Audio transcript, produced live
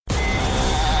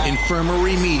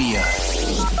Infirmary Media.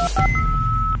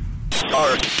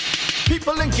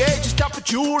 People engaged, it's time for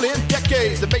dueling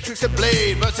decades. The Matrix and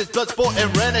Blade versus Bloodsport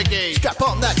and Renegade. Strap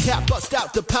on that cap, bust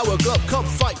out the power glove. Come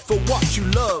fight for what you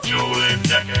love. Dueling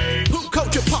decades. Poop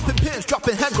culture, popping pins,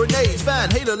 dropping hand grenades. Van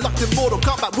Halen locked in Mortal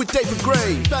Kombat with David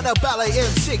Gray. Banner Ballet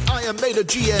and Sick, Iron Maiden,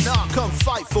 GNR. Come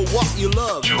fight for what you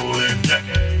love. Dueling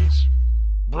decades.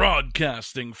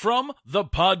 Broadcasting from the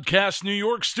Podcast New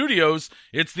York studios,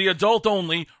 it's the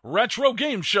adult-only retro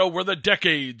game show where the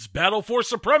decades battle for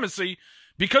supremacy.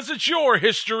 Because it's your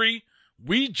history,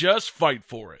 we just fight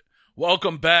for it.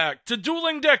 Welcome back to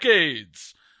Dueling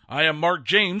Decades. I am Mark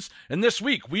James, and this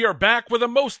week we are back with a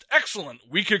most excellent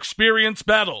week experience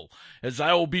battle, as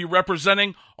I will be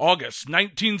representing August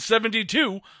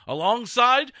 1972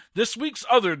 alongside this week's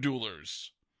other duelers.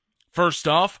 First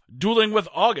off, dueling with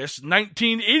August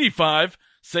 1985,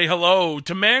 say hello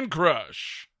to Man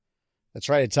Crush. That's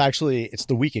right. It's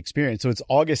the week experience. So it's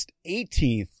August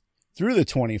 18th through the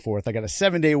 24th. I got a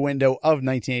 7-day window of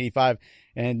 1985,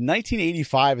 and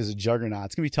 1985 is a juggernaut.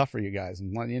 It's going to be tough for you guys.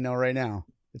 I'm letting you know right now.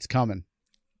 It's coming.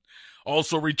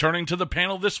 Also returning to the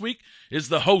panel this week is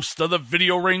the host of the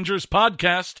Video Rangers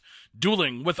podcast,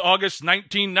 dueling with August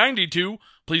 1992.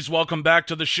 Please welcome back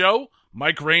to the show,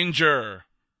 Mike Ranger.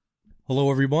 Hello,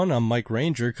 everyone. I'm Mike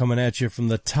Ranger coming at you from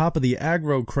the top of the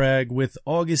Aggro Crag with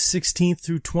August 16th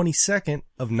through 22nd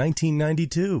of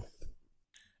 1992.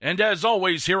 And as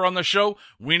always here on the show,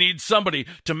 we need somebody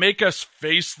to make us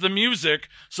face the music.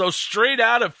 So straight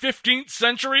out of 15th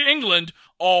century England,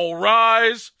 all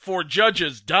rise for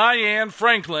judges Diane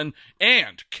Franklin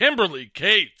and Kimberley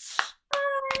Cates.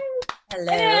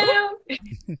 Hello.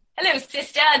 Hello,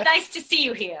 sister. Nice to see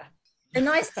you here. And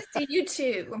nice to see you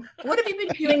too. What have you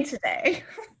been doing today?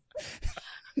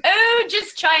 Oh,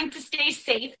 just trying to stay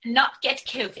safe, not get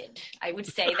COVID. I would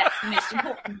say that's the most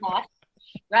important part.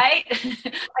 Right?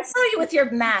 I saw you with your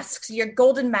masks, your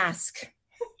golden mask.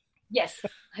 Yes, I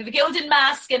have a golden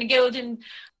mask and a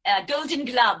golden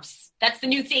gloves. That's the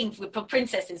new thing for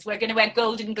princesses. We're going to wear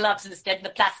golden gloves instead of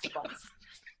the plastic ones.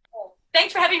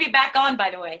 Thanks for having me back on,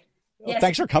 by the way. Well,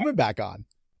 thanks for coming back on.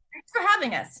 Thanks for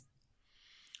having us.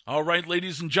 All right,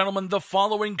 ladies and gentlemen, the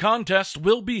following contest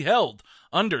will be held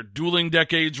under Dueling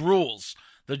Decades rules.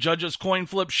 The judges' coin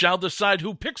flip shall decide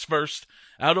who picks first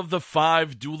out of the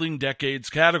 5 Dueling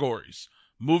Decades categories: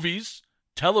 movies,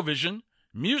 television,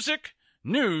 music,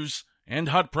 news, and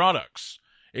hot products.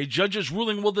 A judge's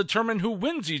ruling will determine who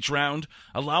wins each round,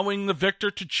 allowing the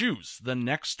victor to choose the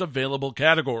next available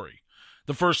category.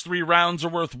 The first 3 rounds are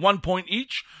worth 1 point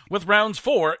each, with rounds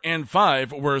 4 and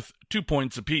 5 worth 2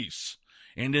 points apiece.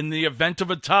 And in the event of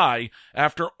a tie,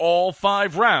 after all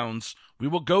 5 rounds, we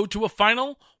will go to a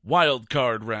final wild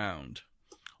card round.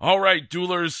 All right,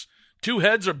 duelers, 2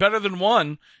 heads are better than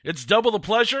 1. It's double the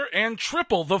pleasure and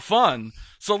triple the fun.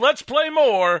 So let's play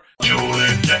more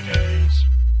Dueling Decades.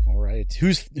 All right.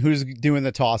 Who's doing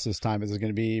the toss this time? Is it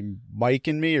going to be Mike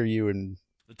and me or you and...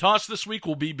 The toss this week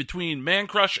will be between Man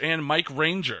Crush and Mike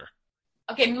Ranger.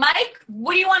 Okay, Mike,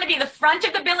 what do you want to be, the front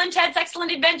of the Bill and Ted's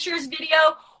Excellent Adventures video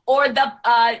or the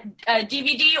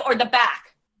DVD or the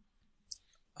back?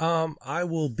 I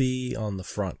will be on the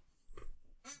front.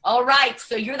 All right,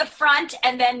 so you're the front,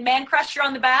 and then Man Crush, you're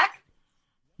on the back?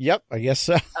 Yep, I guess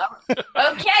so. Okay,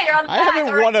 you're on the back. I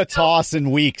haven't All won right, a toss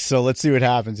in weeks, so let's see what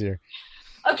happens here.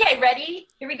 Okay, ready?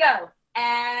 Here we go.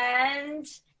 And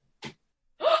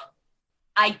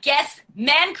I guess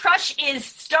Man Crush is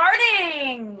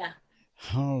starting.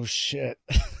 Oh, shit.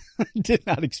 Did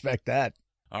not expect that.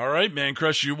 All right, Man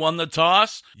Crush, you won the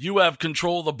toss. You have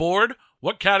control of the board.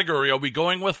 What category are we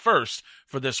going with first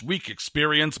for this week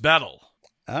experience battle?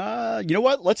 You know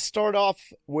what? Let's start off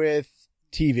with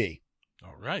TV.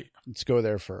 All right. Let's go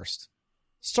there first.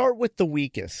 Start with the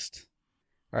weakest.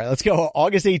 All right, let's go.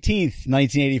 August 18th,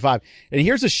 1985. And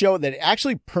here's a show that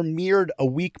actually premiered a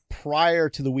week prior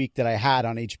to the week that I had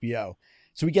on HBO.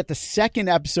 So we get the second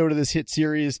episode of this hit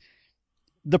series.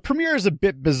 The premiere is a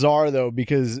bit bizarre, though,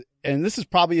 because, and this is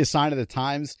probably a sign of the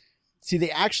times, see, they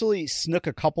actually snuck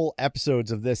a couple episodes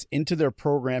of this into their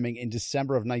programming in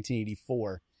December of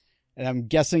 1984. And I'm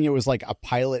guessing it was like a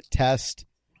pilot test.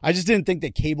 I just didn't think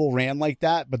that cable ran like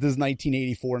that, but this is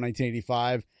 1984,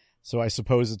 1985. So I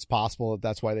suppose it's possible that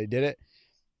that's why they did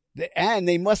it. And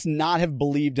they must not have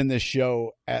believed in this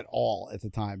show at all at the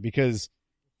time, because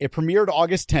it premiered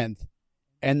August 10th.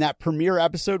 And that premiere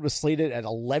episode was slated at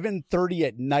 11:30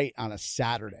 at night on a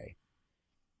Saturday.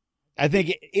 I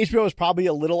think HBO was probably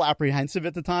a little apprehensive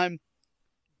at the time,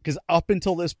 because up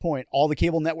until this point, all the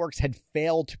cable networks had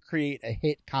failed to create a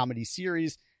hit comedy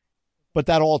series. But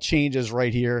that all changes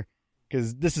right here.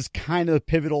 because this is kind of a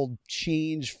pivotal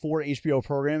change for HBO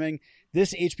programming.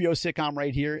 This HBO sitcom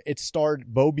right here, it starred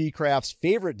Bo Beecraft's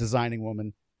favorite designing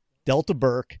woman, Delta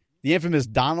Burke, the infamous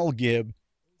Donald Gibb,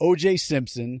 O.J.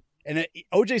 Simpson, and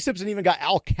O.J. Simpson even got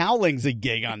Al Cowlings a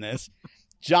gig on this.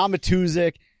 John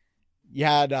Matuszek, you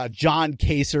had John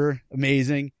Kaser,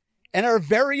 amazing, and our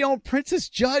very own Princess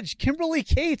Judge, Kimberley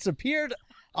Cates, appeared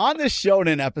on this show in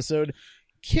an episode.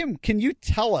 Kim, can you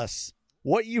tell us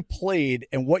what you played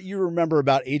and what you remember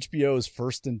about HBO's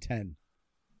First and 10?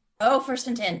 Oh, First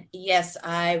and 10. Yes,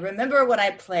 I remember what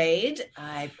I played.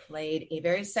 I played a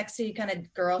very sexy kind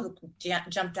of girl who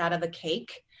jumped out of a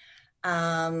cake,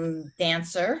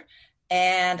 dancer.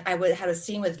 And I had a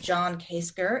scene with John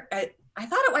Kasker. I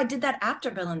thought I did that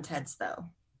after Bill and Ted's, though.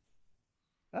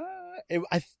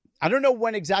 I don't know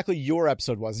when exactly your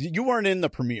episode was. You weren't in the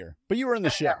premiere, but you were in the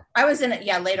show. I was in it,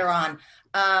 yeah, later on.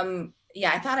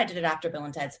 I thought I did it after Bill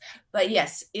and Ted's. But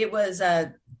yes, it was,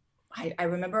 I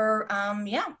remember,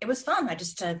 it was fun.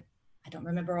 I don't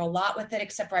remember a lot with it,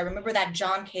 except for I remember that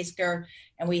John Kasker,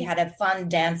 and we had a fun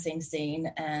dancing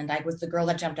scene, and I was the girl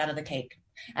that jumped out of the cake.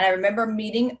 And I remember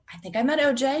I think I met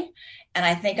OJ, and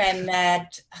I think I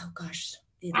met,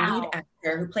 the lead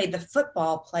actor who played the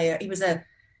football player. He was the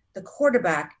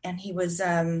quarterback, and he was...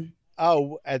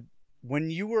 when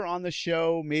you were on the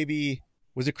show, maybe...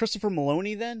 Was it Christopher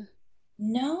Maloney then?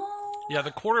 No. Yeah,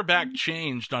 the quarterback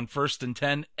changed on First and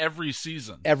 10 every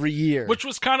season. Every year. Which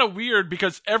was kind of weird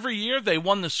because every year they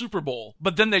won the Super Bowl,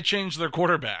 but then they changed their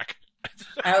quarterback.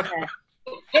 Okay.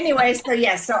 Anyway,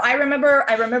 so I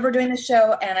remember doing the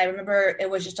show, and I remember it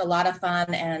was just a lot of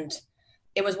fun, and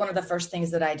it was one of the first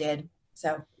things that I did.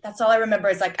 So that's all I remember.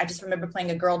 Is I just remember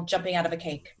playing a girl jumping out of a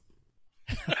cake.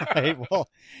 All right. Well,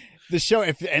 the show,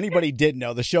 if anybody didn't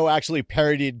know, the show actually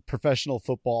parodied professional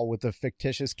football with the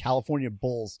fictitious California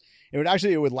Bulls. It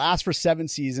would last for 7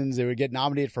 seasons. It would get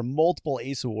nominated for multiple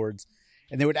Ace Awards,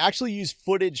 and they would actually use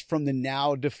footage from the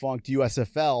now defunct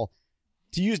USFL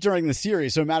to use during the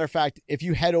series. So, a matter of fact, if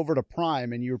you head over to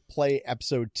Prime and you play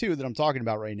episode 2 that I'm talking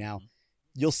about right now,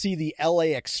 you'll see the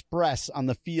LA Express on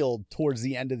the field towards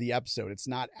the end of the episode. It's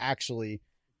not actually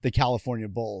the California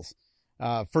Bulls.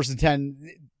 First and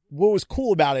 10, what was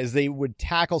cool about it is they would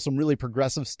tackle some really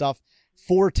progressive stuff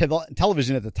for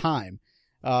television at the time,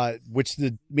 which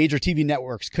the major TV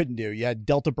networks couldn't do. You had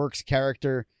Delta Burke's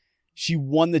character. She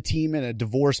won the team in a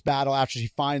divorce battle after she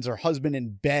finds her husband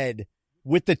in bed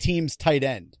with the team's tight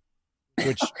end,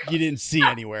 which you didn't see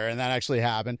anywhere, and that actually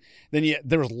happened. Then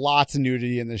there was lots of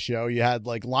nudity in the show. You had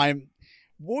what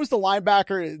was the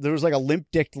linebacker? There was like a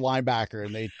limp-dicked linebacker,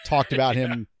 and they talked about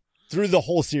him through the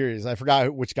whole series. I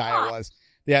forgot which guy it was.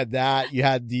 They had that. You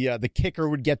had the kicker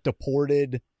would get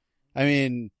deported. I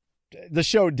mean, the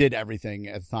show did everything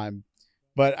at the time.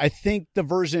 But I think the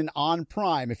version on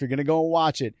Prime, if you're going to go and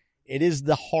watch it, it is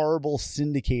the horrible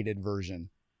syndicated version,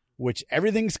 which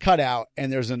everything's cut out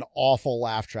and there's an awful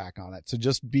laugh track on it. So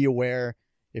just be aware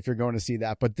if you're going to see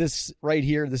that. But this right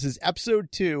here, this is episode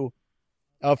 2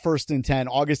 of First and 10,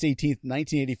 August 18th,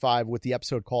 1985, with the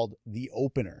episode called The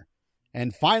Opener.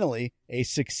 And finally, a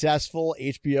successful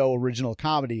HBO original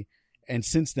comedy. And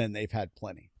since then, they've had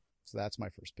plenty. So that's my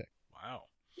first pick. Wow.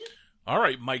 All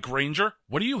right, Mike Ranger,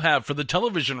 what do you have for the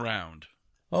television round?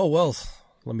 Oh, well,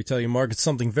 let me tell you, Mark, it's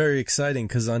something very exciting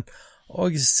because on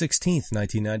August 16th,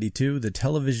 1992, the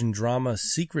television drama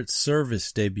Secret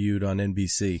Service debuted on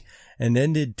NBC and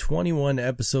ended 21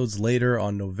 episodes later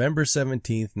on November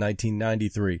 17th,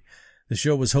 1993. The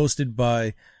show was hosted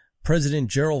by President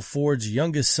Gerald Ford's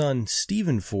youngest son,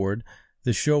 Stephen Ford.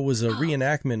 The show was a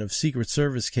reenactment of Secret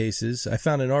Service cases. I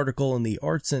found an article in the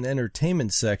Arts and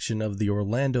Entertainment section of the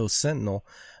Orlando Sentinel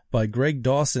by Greg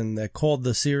Dawson that called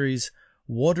the series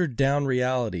watered down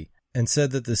reality and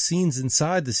said that the scenes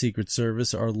inside the Secret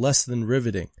Service are less than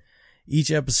riveting.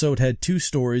 Each episode had 2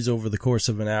 stories over the course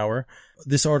of an hour.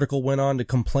 This article went on to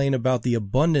complain about the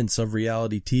abundance of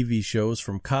reality TV shows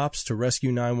from Cops to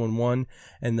Rescue 911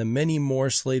 and the many more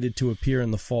slated to appear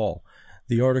in the fall.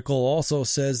 The article also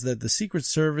says that the Secret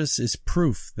Service is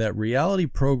proof that reality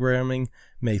programming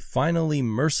may finally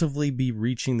mercifully be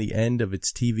reaching the end of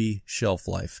its TV shelf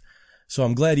life. So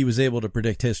I'm glad he was able to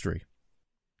predict history.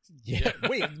 Yeah.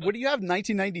 Wait, what do you have,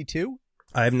 1992?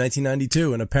 I have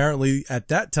 1992, and apparently at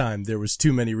that time there was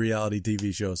too many reality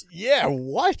TV shows. Yeah,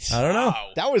 what? I don't know. Wow.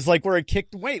 That was like where it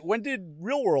kicked. Wait, when did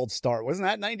Real World start? Wasn't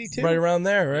that 92? Right around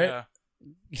there, right?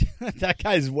 Yeah. That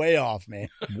guy's way off, man.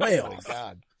 Way Oh my off.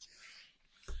 God.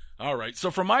 All right, so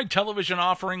for my television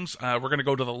offerings, we're going to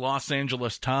go to the Los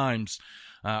Angeles Times,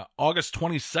 August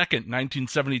 22nd,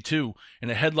 1972,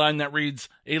 in a headline that reads,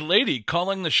 "A Lady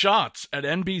Calling the Shots at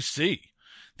NBC."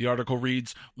 The article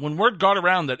reads, when word got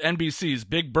around that NBC's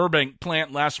Big Burbank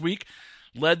plant last week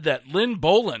led that Lynn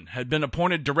Boland had been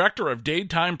appointed director of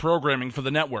daytime programming for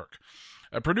the network.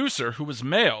 A producer who was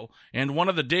male and one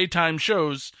of the daytime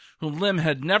shows whom Lim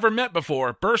had never met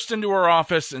before burst into her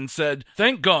office and said,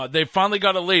 "Thank God they've finally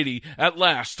got a lady at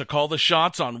last to call the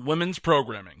shots on women's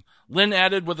programming." Lynn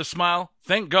added with a smile,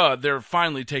 "Thank God they're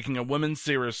finally taking a woman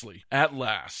seriously, at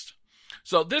last."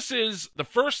 So this is the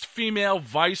first female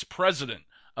vice president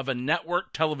of a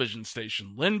network television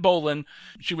station, Lynn Boland.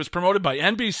 She was promoted by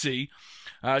NBC.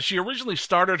 She originally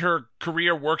started her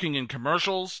career working in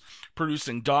commercials,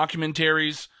 producing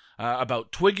documentaries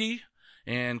about Twiggy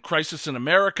and Crisis in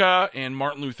America and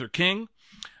Martin Luther King.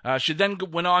 She then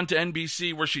went on to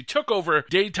NBC, where she took over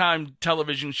daytime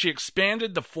television. She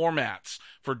expanded the formats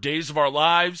for Days of Our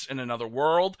Lives and Another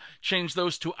World, changed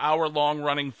those to hour-long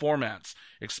running formats,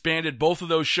 expanded both of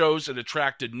those shows and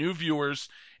attracted new viewers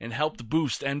and helped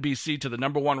boost NBC to the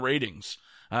 #1 ratings.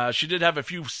 She did have a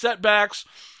few setbacks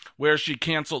where she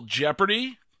canceled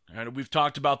Jeopardy! And we've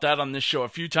talked about that on this show a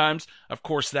few times. Of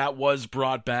course, that was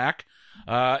brought back.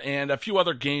 And a few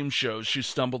other game shows she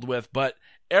stumbled with, but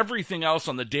everything else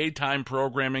on the daytime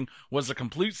programming was a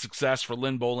complete success for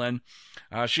Lynn Boland.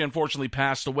 She unfortunately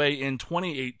passed away in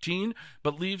 2018,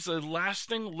 but leaves a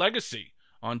lasting legacy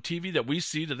on TV that we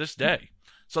see to this day.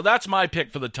 So that's my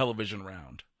pick for the television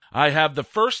round. I have the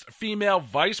first female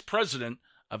vice president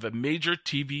of a major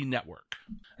TV network.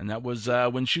 And that was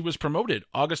when she was promoted,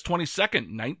 August 22nd,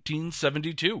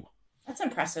 1972. That's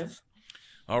impressive.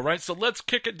 All right, so let's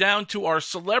kick it down to our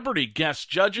celebrity guest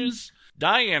judges,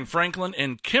 Diane Franklin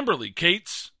and Kimberley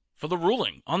Cates, for the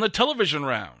ruling on the television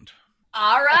round.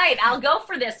 All right, I'll go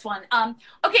for this one.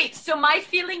 Okay, so my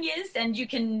feeling is, and you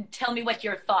can tell me what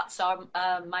your thoughts are,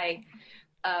 my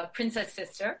princess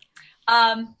sister.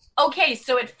 Okay,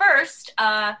 so at first,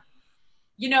 I'm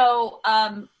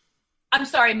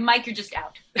sorry, Mike, you're just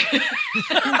out.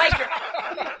 Mike, you're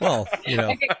out. Well,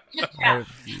 Okay, just out.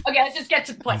 Okay, let's just get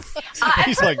to the point.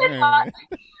 He's like, I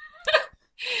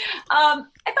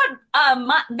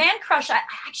thought Man Crush, I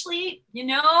actually,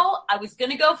 I was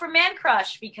going to go for Man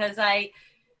Crush because I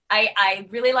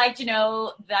really liked,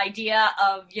 the idea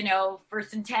of,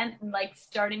 first intent and like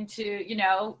starting to,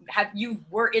 have you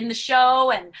were in the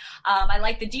show. And I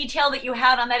like the detail that you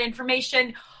had on that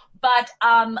information. But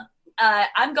I'm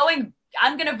going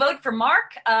to vote for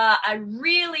Mark. I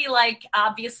really like,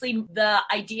 obviously, the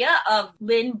idea of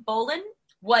Lynn Boland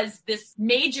was this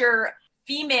major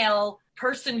female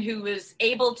person who was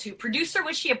able to produce her.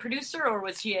 Was she a producer or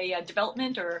was she a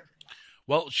development or?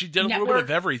 Well, she did a little bit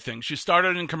of everything. She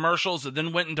started in commercials and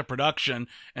then went into production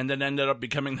and then ended up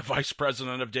becoming the vice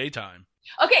president of daytime.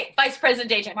 Okay, vice president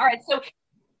daytime. All right. So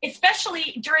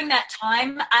especially during that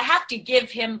time, I have to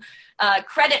give him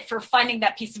credit for finding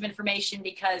that piece of information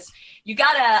because you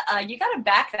gotta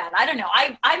back that. I don't know.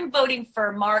 I'm voting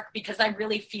for Mark because I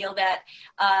really feel that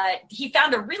he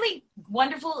found a really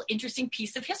wonderful, interesting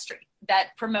piece of history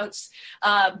that promotes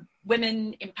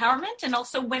women empowerment and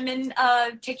also women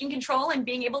taking control and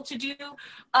being able to do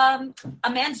a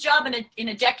man's job in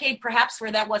a decade, perhaps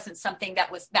where that wasn't something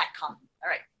that was that common. All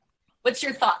right. What's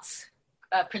your thoughts?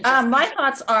 Princess? My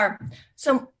thoughts are,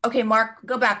 okay, Mark,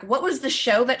 go back. What was the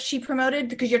show that she promoted?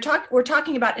 Because we're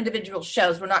talking about individual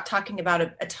shows. We're not talking about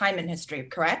a time in history,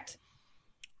 correct?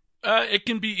 It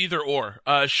can be either or.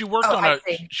 She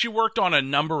worked on a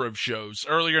number of shows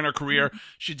earlier in her career. Mm-hmm.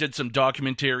 She did some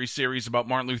documentary series about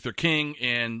Martin Luther King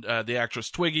and the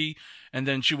actress Twiggy, and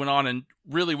then she went on and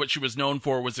really what she was known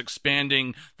for was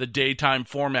expanding the daytime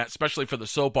format, especially for the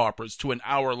soap operas, to an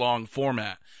hour-long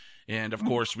format. And, of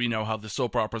course, we know how the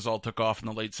soap operas all took off in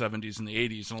the late 70s and the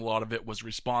 80s, and a lot of it was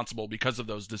responsible because of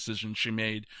those decisions she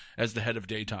made as the head of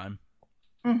daytime.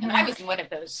 Mm-hmm. And I was in one of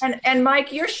those. And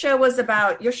Mike, your show was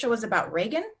about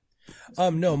Reagan?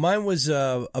 No, mine was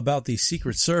about the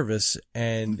Secret Service,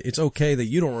 and it's okay that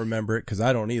you don't remember it because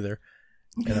I don't either,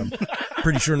 and I'm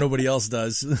pretty sure nobody else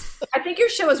does. I think your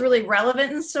show is really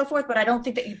relevant and so forth, but I don't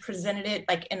think that you presented it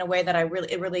like in a way that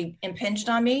it really impinged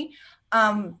on me.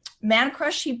 Man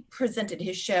Crush, he presented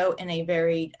his show in a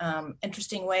very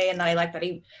interesting way, and I like that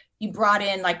he brought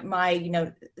in like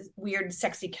my weird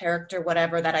sexy character,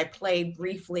 whatever, that I played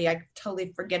briefly. I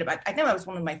totally forget about. I think that was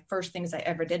one of my first things I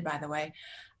ever did, by the way.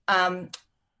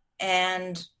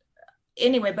 And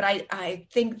anyway, but I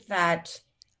think that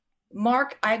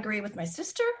Mark, I agree with my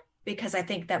sister because I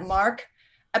think that Mark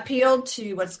appealed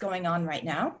to what's going on right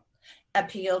now.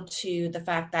 appeal to the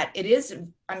fact that it is,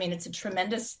 I mean, it's a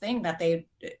tremendous thing that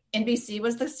NBC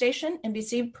was the station.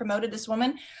 NBC promoted this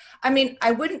woman. I mean,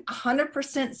 I wouldn't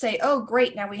 100% say, oh,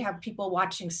 great, now we have people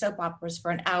watching soap operas for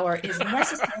an hour is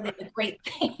necessarily a great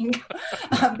thing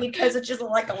because it's just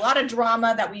like a lot of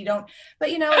drama that we don't, but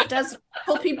it does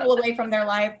pull people away from their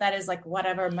life that is like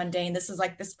whatever, mundane. This is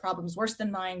like, this problem's worse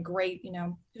than mine. Great,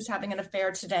 who's having an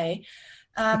affair today?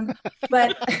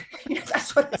 But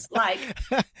that's what it's like.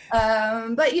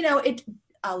 But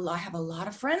I have a lot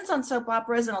of friends on soap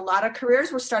operas, and a lot of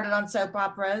careers were started on soap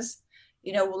operas.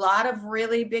 A lot of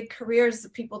really big careers, the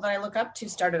people that I look up to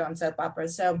started on soap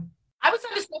operas. So I was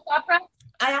on a soap opera.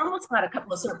 I almost got a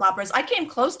couple of soap operas. I came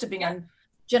close to being on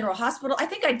General Hospital. I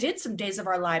think I did some Days of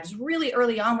Our Lives really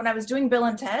early on when I was doing Bill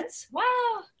and Ted's. Wow.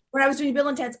 When I was doing Bill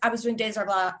and Ted's, I was doing Days of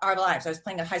Our Lives. I was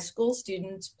playing a high school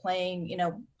student, playing,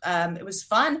 it was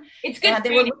fun. It's good.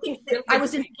 They were looking. I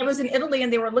was in Italy,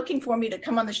 and they were looking for me to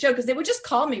come on the show because they would just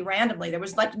call me randomly. There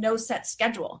was like no set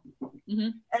schedule,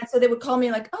 and so they would call me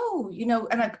like, "Oh, and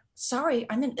I'm like, sorry,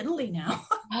 I'm in Italy now,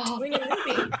 doing a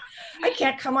movie. I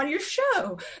can't come on your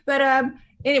show." But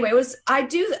anyway, it was.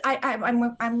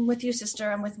 I'm with you, sister.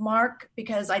 I'm with Mark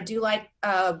because I do like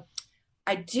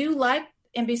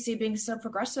NBC being so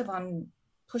progressive on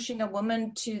pushing a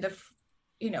woman to the,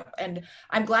 and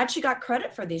I'm glad she got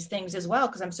credit for these things as well,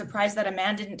 because I'm surprised that a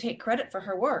man didn't take credit for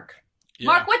her work. Yeah.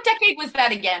 Mark, what decade was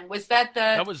that again? Was that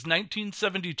That was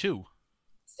 1972.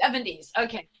 70s?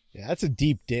 Okay. Yeah, that's a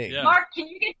deep dig. Yeah. Mark, can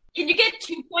you get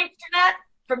 2 points for that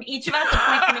from each of us? A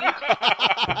point from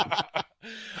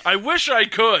each? I wish I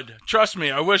could. Trust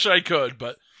me, I wish I could,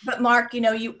 but... But Mark,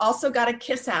 you also got a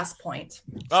kiss ass point.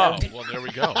 Oh, well, there we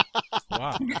go.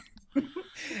 Wow.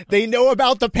 They know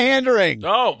about the pandering.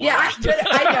 Oh, wow. Yeah,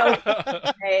 I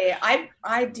know. Hey,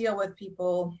 I deal with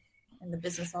people in the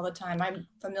business all the time. I'm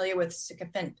familiar with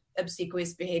sycophant,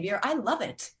 obsequious behavior. I love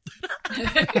it.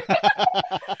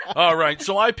 All right,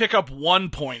 so I pick up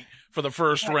 1 point for the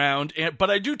first round,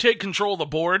 but I do take control of the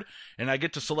board, and I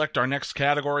get to select our next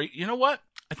category. You know what?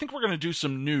 I think we're going to do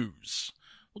some news.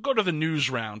 We'll go to the news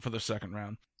round for the second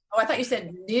round. Oh, I thought you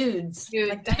said nudes.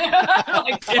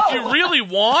 If you really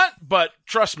want, but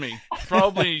trust me,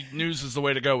 probably news is the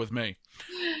way to go with me.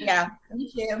 Yeah,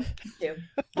 me too.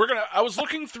 I was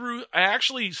looking through, I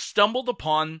actually stumbled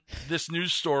upon this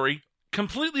news story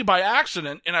completely by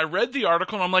accident, and I read the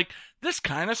article, and I'm like, this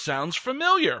kind of sounds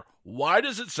familiar. Why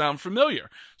does it sound familiar?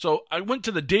 So I went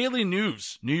to the Daily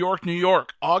News, New York,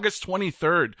 August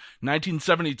 23rd,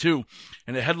 1972,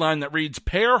 and a headline that reads,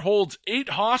 Pair holds 8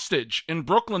 hostage in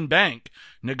Brooklyn bank,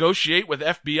 negotiate with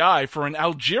FBI for an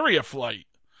Algeria flight.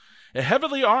 A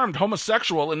heavily armed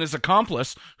homosexual and his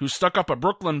accomplice who stuck up a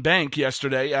Brooklyn bank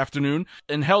yesterday afternoon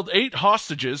and held 8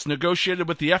 hostages negotiated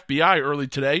with the FBI early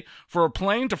today for a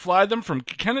plane to fly them from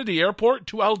Kennedy Airport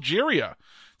to Algeria.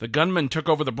 The gunman took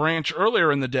over the branch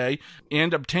earlier in the day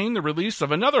and obtained the release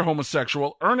of another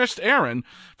homosexual, Ernest Aaron,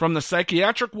 from the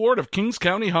psychiatric ward of Kings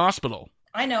County Hospital.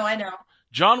 I know.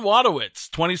 John Wadowitz,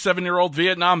 27-year-old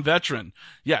Vietnam veteran.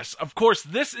 Yes, of course,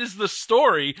 this is the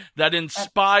story that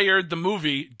inspired the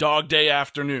movie Dog Day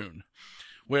Afternoon,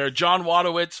 where John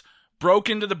Wadowitz broke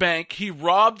into the bank. He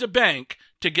robbed a bank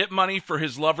to get money for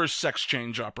his lover's sex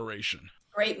change operation.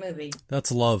 Great movie.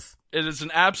 That's love. It is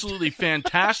an absolutely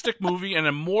fantastic movie and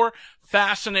a more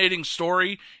fascinating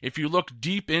story if you look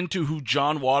deep into who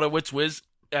John Wadowitz was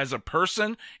as a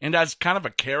person and as kind of a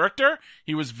character.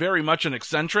 He was very much an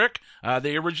eccentric.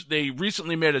 They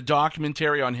recently made a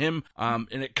documentary on him, and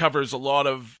it covers a lot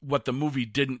of what the movie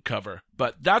didn't cover.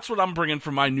 But that's what I'm bringing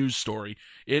for my news story.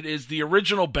 It is the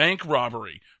original bank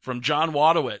robbery from John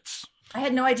Wadowitz. I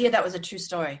had no idea that was a true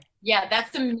story. Yeah,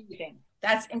 that's amazing.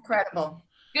 That's incredible.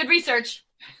 Good research.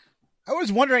 I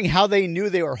was wondering how they knew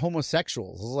they were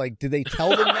homosexuals. Like, did they tell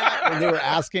them that when they were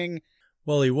asking?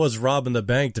 Well, he was robbing the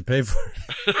bank to pay for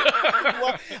it.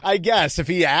 Well, I guess if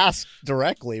he asked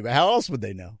directly, but how else would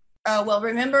they know? Well,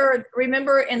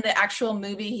 remember in the actual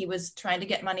movie, he was trying to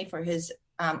get money for his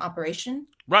operation.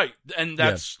 Right, and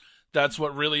that's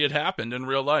what really had happened in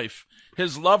real life.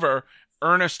 His lover,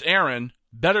 Ernest Aaron,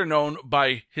 better known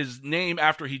by his name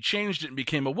after he changed it and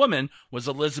became a woman, was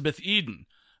Elizabeth Eden.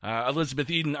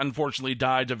 Elizabeth Eden unfortunately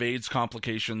died of AIDS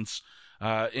complications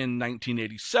in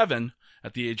 1987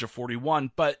 at the age of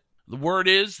 41. But the word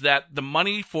is that the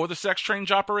money for the sex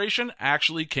change operation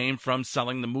actually came from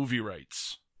selling the movie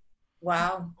rights.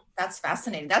 Wow, that's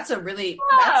fascinating. That's a really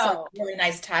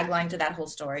nice tagline to that whole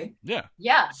story. Yeah.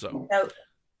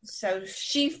 So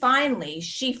she finally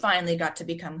got to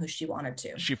become who she wanted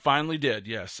to. She finally did.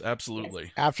 Yes,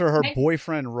 absolutely. After her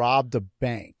boyfriend robbed a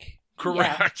bank.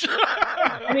 Correct.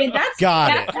 I mean, that's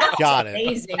Got it.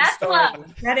 amazing That's story.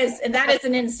 love. That is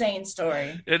an insane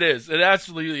story. It is. It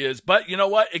absolutely is. But you know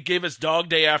what? It gave us Dog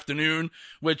Day Afternoon,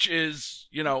 which is,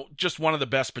 just one of the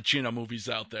best Pacino movies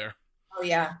out there. Oh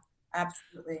yeah,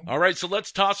 absolutely. All right, so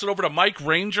let's toss it over to Mike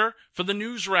Ranger for the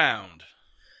news round.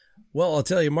 Well, I'll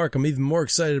tell you, Mark, I'm even more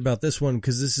excited about this one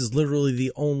because this is literally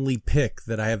the only pick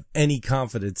that I have any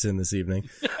confidence in this evening.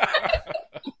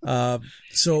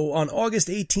 So on August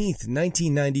 18th,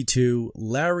 1992,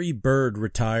 Larry Bird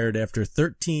retired after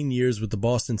 13 years with the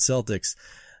Boston Celtics.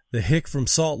 The Hick from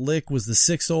Salt Lick was the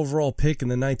 6th overall pick in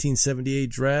the 1978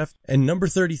 draft, and number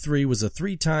 33 was a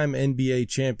 3-time NBA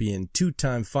champion,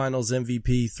 2-time Finals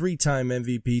MVP, 3-time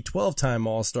MVP, 12-time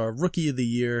All-Star, Rookie of the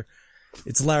Year.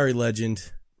 It's Larry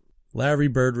Legend. Larry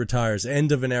Bird retires.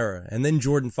 End of an era. And then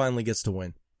Jordan finally gets to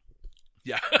win.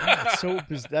 Yeah.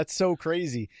 That's so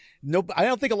crazy. No, I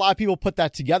don't think a lot of people put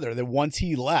that together, that once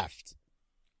he left,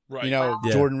 Right. Yeah.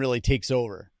 Jordan really takes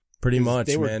over. Pretty much,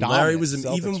 They were man. dominant. Larry was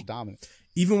Celtics even were dominant.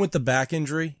 even with the back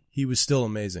injury, he was still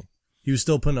amazing. He was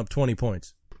still putting up 20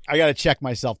 points. I got to check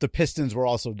myself. The Pistons were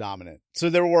also dominant. So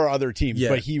there were other teams, Yeah.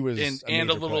 but he was And a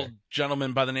major little player.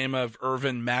 gentleman by the name of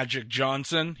Irvin Magic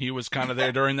Johnson. He was kind of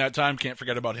there during that time. Can't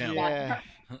forget about him. Yeah.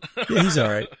 Yeah, he's all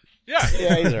right. Yeah.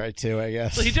 Yeah, he's all right too, I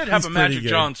guess. So he did have He's a pretty Magic good.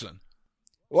 Johnson.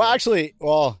 Well, actually,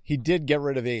 he did get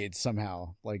rid of AIDS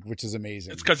somehow, which is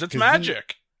amazing. It's because it's then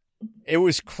magic. It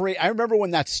was crazy. I remember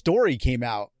when that story came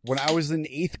out when I was in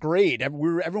 8th grade.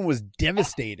 Everyone was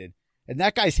devastated, and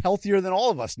that guy's healthier than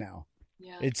all of us now.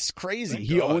 Yeah. It's crazy. Thank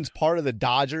He God. owns part of the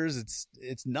Dodgers.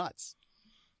 It's nuts.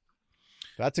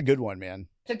 That's a good one, man.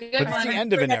 It's a good But it's one. the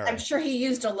end of an era. I'm sure he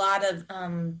used a lot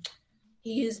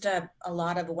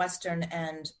of Western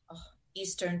and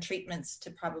Eastern treatments to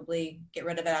probably get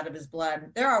rid of it out of his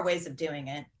blood. There are ways of doing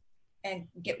it and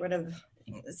get rid of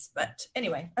things. But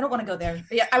anyway, I don't want to go there.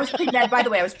 But yeah, I was pre-med. By the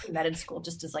way, I was pre-med in school,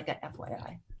 just as like an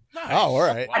FYI. Nice. Oh, all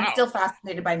right. Wow. I'm still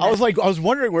fascinated by I was med.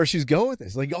 wondering where she's going with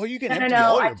this. Like, you can empty No,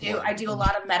 all I your do. blood. I do a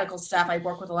lot of medical stuff. I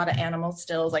work with a lot of animals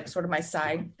still, like sort of my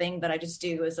side thing that I just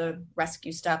do as a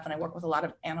rescue stuff. And I work with a lot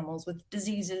of animals with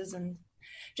diseases and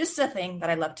just a thing that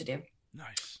I love to do.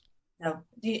 Nice.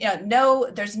 No,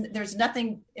 there's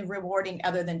nothing rewarding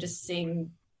other than just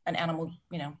seeing an animal,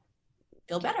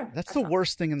 feel better. That's the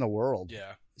worst thing in the world.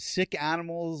 Yeah. Sick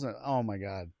animals. Oh my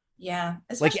God. Yeah, Like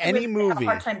especially any when they have movie. a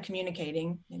hard time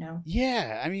communicating.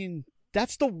 Yeah, I mean,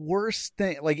 that's the worst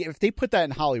thing. Like, if they put that in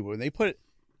Hollywood, they put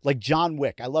like John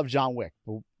Wick. I love John Wick.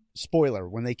 But spoiler: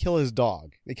 when they kill his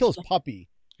dog, they kill his puppy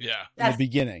Yeah. in the That's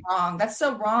beginning. wrong. That's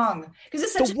so wrong because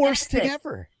it's such The an worst thing innocent-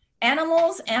 ever.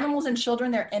 Animals and children,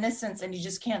 they're innocents, and you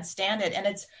just can't stand it. And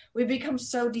we've become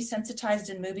so desensitized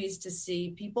in movies to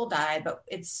see people die, but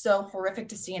it's so horrific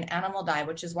to see an animal die,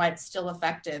 which is why it's still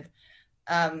effective.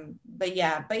 But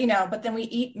then we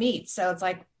eat meat, so it's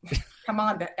like, come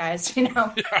on, guys,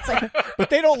 It's like, But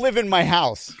they don't live in my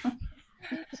house.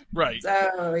 Right.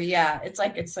 so yeah,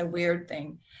 it's a weird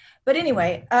thing. But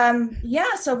anyway, but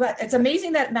it's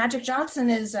amazing that Magic Johnson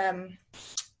is,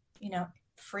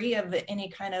 free of any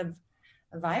kind of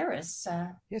virus.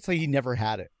 Yeah, it's like he never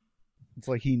had it. It's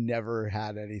like he never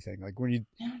had anything. Like when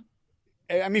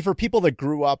I mean, for people that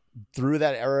grew up through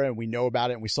that era and we know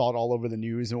about it and we saw it all over the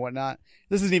news and whatnot,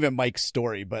 this isn't even Mike's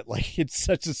story, but like it's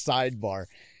such a sidebar.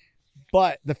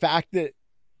 But the fact that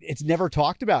it's never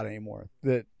talked about anymore,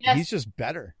 that Yes. he's just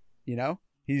better,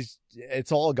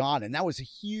 it's all gone. And that was a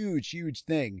huge, huge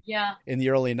thing Yeah. in the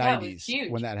early That was 90s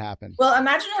huge. when that happened. Well,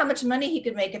 imagine how much money he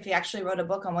could make if he actually wrote a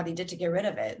book on what he did to get rid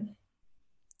of it.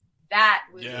 That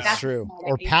was Yeah. That's that's true. what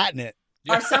Or I do. patent it.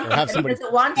 Yeah. Or something. Or have somebody- Because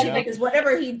it wanted Yeah. because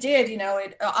whatever he did,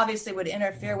 it obviously would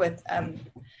interfere with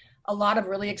a lot of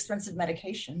really expensive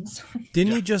medications.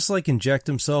 Didn't he just inject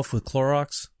himself with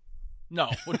Clorox? No.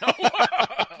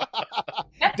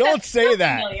 Don't say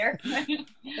that. Familiar.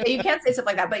 You can't say stuff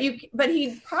like that, but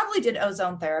he probably did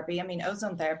ozone therapy. I mean,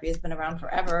 ozone therapy has been around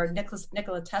forever.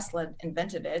 Nikola Tesla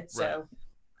invented it, so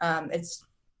it's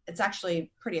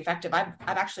actually pretty effective. I've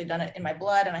actually done it in my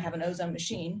blood, and I have an ozone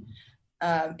machine.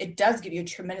 It does give you a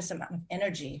tremendous amount of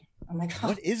energy. Oh my God.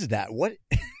 What is that? What?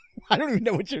 I don't even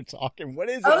know what you're talking. What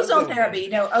is Ozone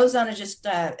therapy? Ozone is just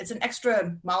it's an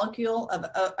extra molecule of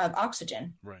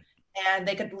oxygen. Right. And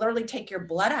they could literally take your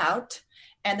blood out,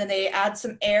 and then they add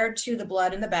some air to the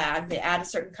blood in the bag. They add a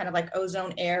certain kind of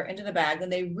ozone air into the bag. Then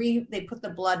they put the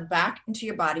blood back into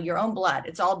your body, your own blood.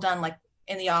 It's all done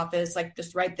in the office,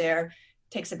 just right there.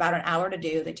 Takes about an hour to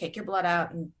do. They take your blood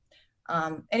out, and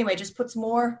anyway, just puts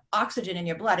more oxygen in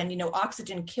your blood. And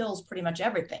oxygen kills pretty much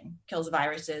everything. Kills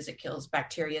viruses, it kills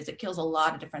bacteria, it kills a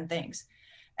lot of different things.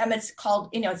 And it's called,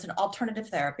 it's an alternative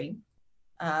therapy.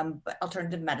 but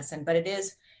alternative medicine, but it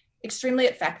is extremely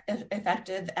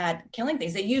effective at killing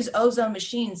things. They use ozone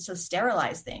machines to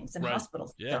sterilize things in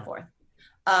hospitals and so forth.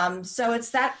 So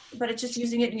it's that, but it's just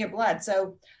using it in your blood.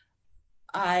 So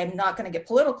I'm not going to get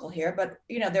political here, but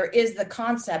there is the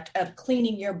concept of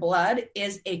cleaning your blood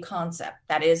is a concept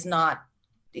that is not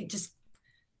just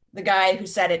the guy who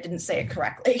said it didn't say it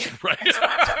correctly. Right.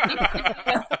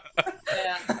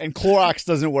 And Clorox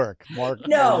doesn't work, Mark.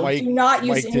 No, do not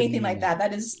use anything like that.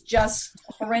 That is just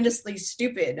horrendously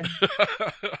stupid.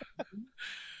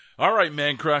 All right,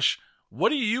 Man Crush, what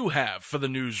do you have for the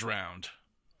news round?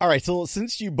 All right, so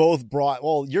since you both brought,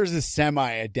 well, yours is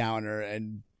semi a downer,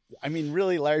 and I mean,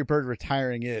 really, Larry Bird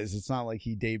retiring it's not like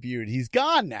he debuted. He's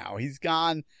gone now. He's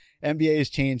gone. NBA has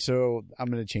changed, so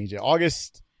I'm going to change it.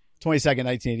 August 22nd,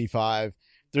 1985.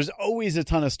 There's always a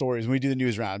ton of stories when we do the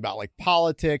news round about like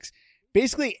politics.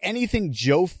 Basically anything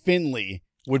Joe Finley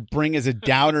would bring as a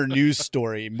downer news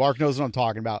story. Mark knows what I'm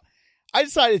talking about. I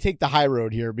decided to take the high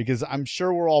road here because I'm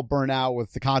sure we're all burnt out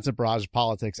with the constant barrage of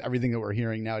politics, everything that we're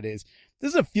hearing nowadays.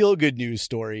 This is a feel-good news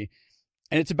story,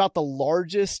 and it's about the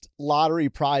largest lottery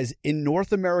prize in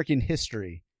North American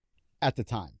history at the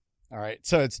time. All right.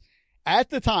 So it's at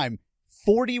the time,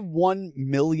 $41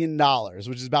 million,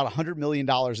 which is about $100 million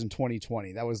in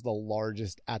 2020. That was the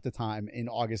largest at the time in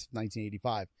August of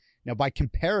 1985. Now, by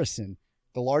comparison,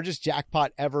 the largest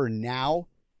jackpot ever now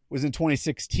was in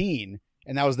 2016,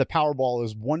 and that was the Powerball. It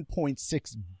was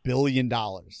 $1.6 billion.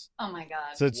 Oh, my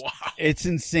God. So it's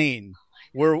insane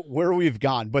where we've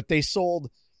gone. But they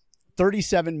sold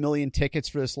 37 million tickets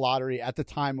for this lottery. At the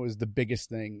time, it was the biggest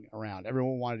thing around.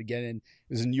 Everyone wanted to get in.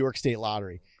 It was a New York State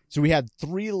lottery. So we had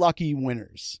 3 lucky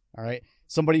winners, all right?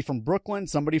 Somebody from Brooklyn,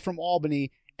 somebody from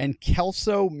Albany, and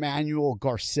Kelso Manuel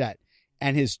Garcett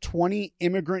and his 20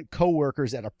 immigrant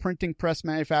co-workers at a printing press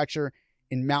manufacturer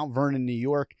in Mount Vernon, New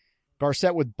York.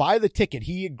 Garcett would buy the ticket.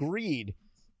 He agreed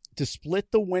to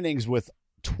split the winnings with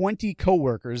 20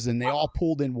 co-workers, and they all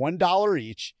pulled in $1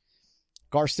 each.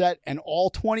 Garcett and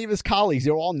all 20 of his colleagues,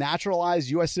 they were all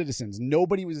naturalized U.S. citizens.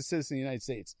 Nobody was a citizen of the United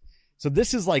States. So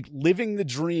this is like living the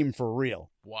dream for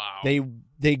real. Wow. They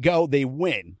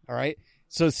win. All right.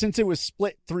 So since it was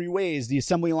split 3 ways, the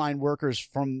assembly line workers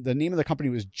from the name of the company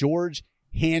was George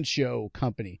Hanshow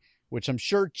Company, which I'm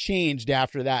sure changed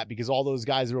after that because all those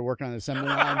guys that were working on the assembly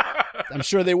line, I'm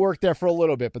sure they worked there for a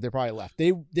little bit, but they probably left.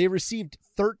 They received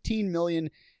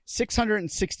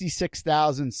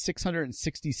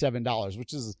 $13,666,667,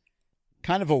 which is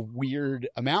kind of a weird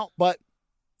amount, but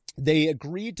they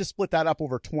agreed to split that up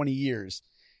over 20 years.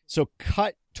 So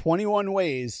cut 21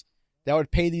 ways, that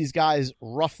would pay these guys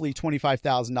roughly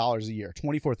 $25,000 a year,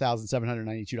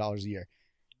 $24,792 a year.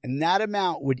 And that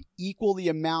amount would equal the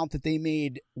amount that they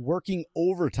made working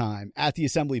overtime at the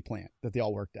assembly plant that they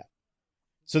all worked at.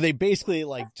 So they basically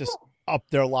like just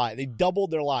upped their lives. They doubled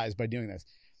their lives by doing this.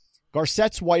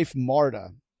 Garcett's wife,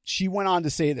 Marta, she went on to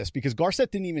say this because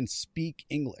Garcett didn't even speak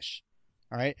English.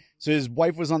 All right. So his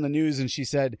wife was on the news and she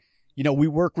said, we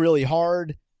work really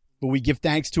hard, but we give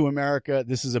thanks to America.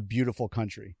 This is a beautiful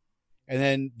country. And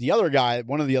then the other guy,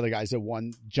 one of the other guys that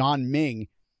won, John Ming,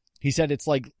 he said it's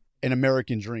like an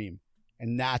American dream.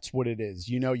 And that's what it is.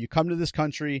 You come to this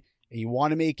country and you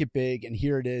want to make it big. And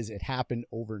here it is. It happened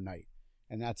overnight.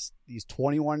 And that's these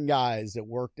 21 guys that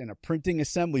worked in a printing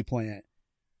assembly plant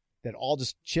that all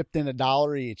just chipped in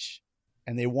 $1 each.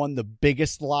 And they won the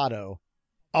biggest lotto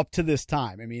up to this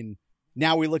time. I mean,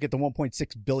 now we look at the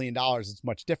 $1.6 billion. It's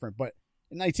much different. But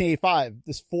in 1985,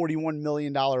 this $41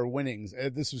 million winnings,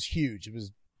 this was huge. It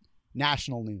was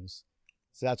national news.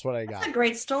 So that's what I got. That's a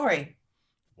great story.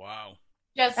 Wow.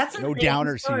 Yes, That's no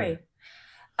downers story. here.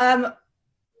 Now,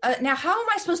 how are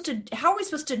we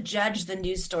supposed to judge the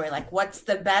news story? Like, what's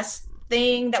the best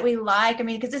thing that we like? I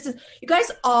mean, because you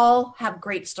guys all have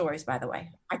great stories, by the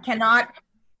way.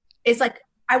 It's like,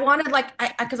 I wanted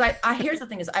here's the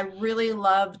thing is I really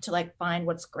love to like find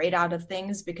what's great out of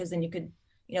things because then you could,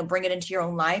 bring it into your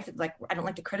own life. Like, I don't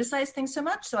like to criticize things so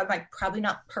much. So I'm like probably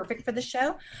not perfect for the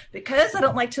show because I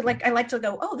don't like to I like to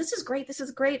go, oh, this is great.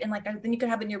 And like, then you could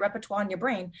have it in your repertoire in your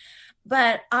brain.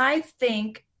 But I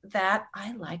think that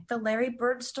I like the Larry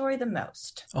Bird story the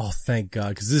most. Oh, thank God.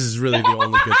 Because this is really the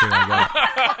only good thing I got.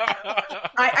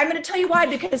 I'm going to tell you why,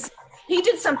 because he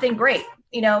did something great.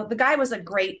 The guy was a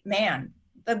great man.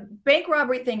 The bank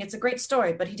robbery thing, it's a great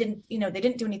story, but he didn't, they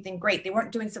didn't do anything great. They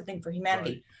weren't doing something for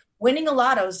humanity. Right. Winning a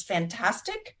lotto is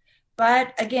fantastic.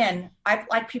 But again, I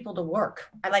like people to work.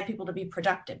 I like people to be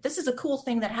productive. This is a cool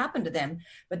thing that happened to them.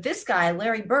 But this guy,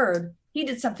 Larry Bird, he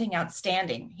did something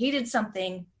outstanding. He did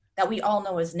something that we all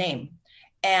know his name.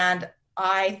 And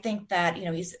I think that,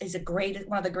 he's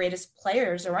one of the greatest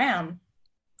players around.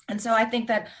 And so I think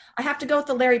that I have to go with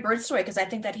the Larry Bird story, because I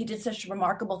think that he did such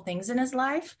remarkable things in his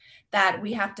life that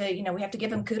we have to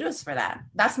give him kudos for that.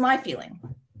 That's my feeling.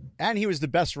 And he was the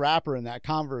best rapper in that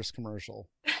Converse commercial.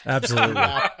 Absolutely.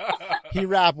 He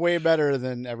rapped way better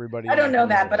than everybody. I don't know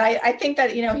that, but I think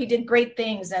that, he did great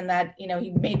things, and that,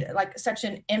 he made like such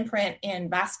an imprint in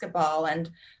basketball, and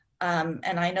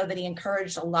I know that he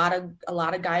encouraged a lot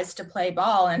of guys to play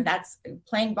ball, and that's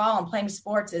playing ball and playing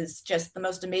sports is just the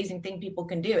most amazing thing people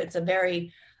can do. It's a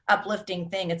very uplifting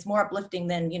thing. It's more uplifting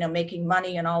than, making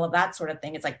money and all of that sort of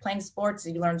thing. It's like playing sports,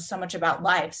 and you learn so much about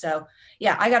life. So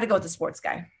yeah, I got to go with the sports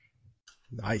guy.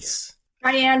 Nice.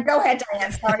 Diane, go ahead,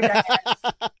 Diane. Sorry, Diane.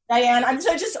 Diane, I'm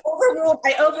so just overruled.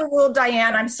 I overruled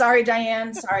Diane. I'm sorry,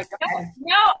 Diane. Sorry. Go ahead.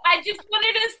 No, I just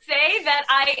wanted to say that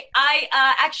I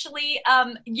actually,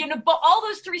 all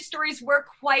those three stories were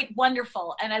quite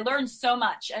wonderful, and I learned so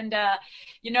much. And I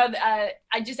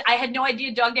had no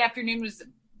idea Dog Day Afternoon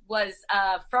was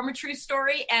from a true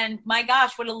story. And my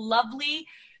gosh, what a lovely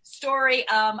story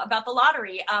about the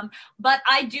lottery. But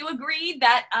I do agree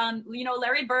that,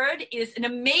 Larry Bird is an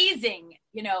amazing,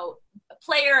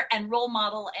 player and role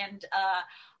model. And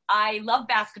I love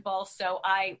basketball. So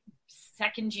I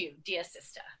second you, dear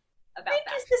sister, about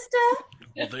that. Sister.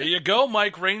 Well, there you go,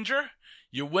 Mike Ranger.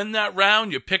 You win that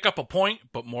round, you pick up a point,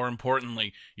 but more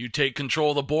importantly, you take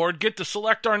control of the board, get to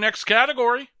select our next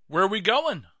category. Where are we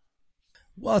going?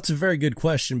 Well, it's a very good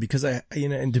question, because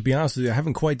and to be honest with you, I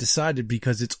haven't quite decided,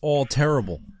 because it's all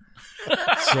terrible.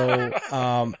 So,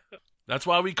 that's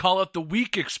why we call it the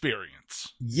week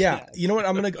experience. Yeah. You know what?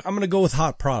 I'm going to go with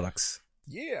hot products.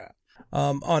 Yeah.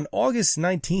 On August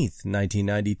 19th,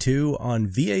 1992, on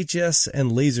VHS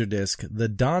and Laserdisc, the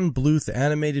Don Bluth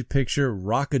animated picture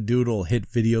Rock-a-Doodle hit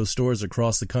video stores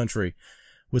across the country,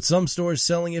 with some stores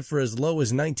selling it for as low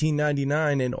as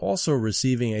 $19.99 and also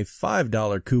receiving a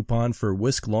 $5 coupon for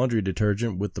Whisk laundry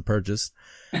detergent with the purchase.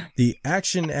 The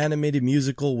action animated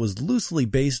musical was loosely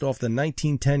based off the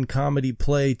 1910 comedy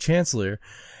play Chancellor,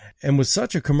 and was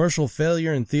such a commercial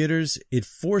failure in theaters, it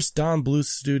forced Don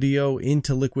Bluth's studio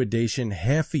into liquidation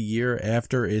half a year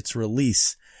after its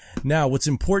release. Now, what's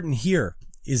important here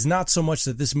is not so much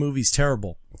that this movie's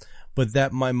terrible, but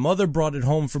that my mother brought it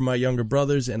home for my younger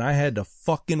brothers, and I had to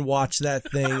fucking watch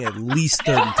that thing at least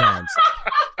 30 times.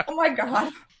 Oh my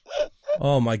God.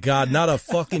 Oh my God, not a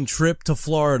fucking trip to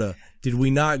Florida did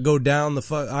we not go down the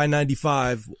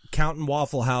I-95 counting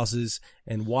Waffle Houses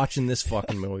and watching this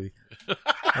fucking movie.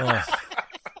 Oh.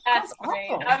 That's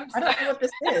great. I don't know what this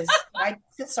is. I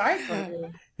feel sorry for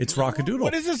you. It's Rock-a-Doodle.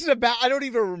 What is this about? I don't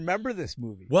even remember this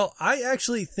movie. Well, I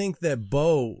actually think that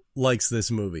Bo likes this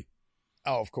movie.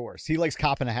 Oh, of course. He likes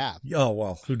Cop and a Half. Oh,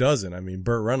 well, who doesn't? I mean,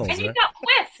 Burt Reynolds. And you got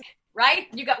Whisk, right?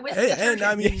 You got Whisk. Hey, and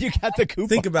I mean, you got the coupon.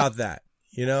 Think about that,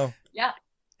 Yeah.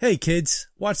 Hey, kids,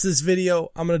 watch this video.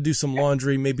 I'm going to do some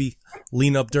laundry, maybe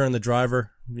lean up during the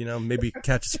driver, maybe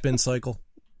catch a spin cycle.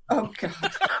 Oh, God.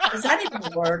 Does that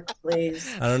even work, please?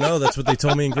 I don't know. That's what they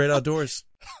told me in Great Outdoors.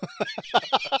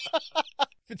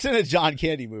 If it's in a John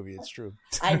Candy movie, it's true.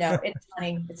 I know. It's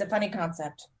funny. It's a funny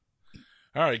concept.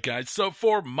 All right, guys. So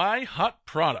for my hot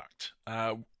product,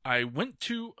 I went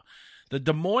to the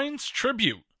Des Moines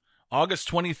Tribute, August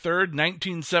 23rd,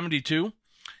 1972,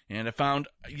 and I found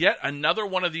yet another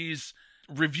one of these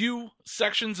review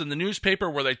sections in the newspaper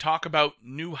where they talk about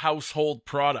new household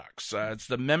products. It's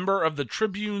the member of the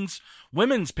Tribune's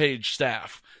women's page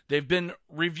staff. They've been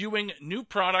reviewing new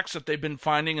products that they've been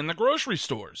finding in the grocery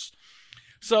stores.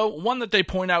 So one that they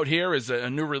point out here is a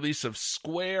new release of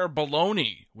Square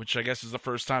Bologna, which I guess is the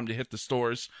first time to hit the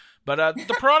stores. But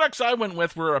the products I went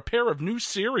with were a pair of new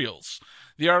cereals.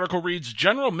 The article reads,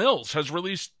 General Mills has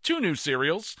released 2 new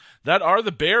cereals that are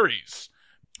the berries.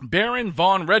 Baron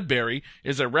Von Redberry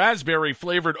is a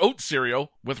raspberry-flavored oat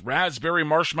cereal with raspberry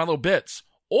marshmallow bits.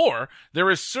 Or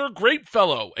there is Sir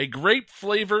Grapefellow, a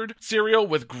grape-flavored cereal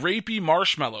with grapey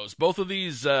marshmallows. Both of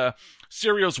these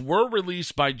cereals were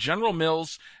released by General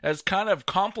Mills as kind of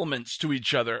complements to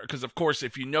each other. Because, of course,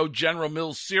 if you know General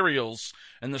Mills cereals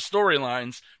and the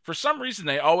storylines, for some reason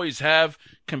they always have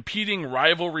competing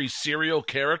rivalry cereal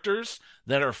characters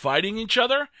that are fighting each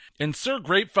other. And Sir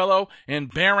Grapefellow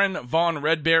and Baron Von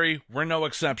Redberry were no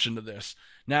exception to this.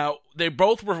 Now, they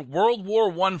both were World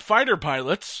War I fighter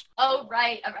pilots. Oh,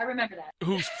 right. I remember that.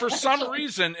 Who, for some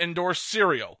reason, endorsed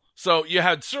cereal. So you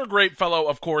had Sir Grapefellow,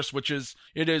 of course,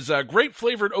 it is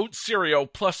grape-flavored oat cereal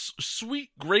plus sweet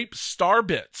grape star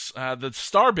bits. The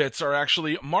star bits are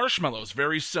actually marshmallows,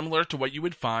 very similar to what you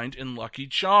would find in Lucky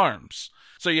Charms.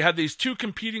 So you had these 2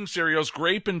 competing cereals,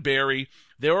 grape and berry.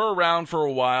 They were around for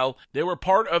a while. They were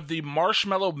part of the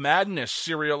Marshmallow Madness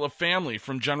cereal of family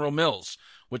from General Mills,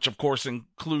 which of course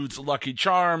includes Lucky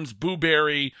Charms, Boo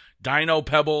Berry, Dino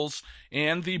Pebbles,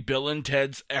 and the Bill and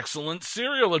Ted's Excellent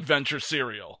Cereal Adventure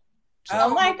cereal. So Oh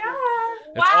my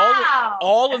God. it's Wow.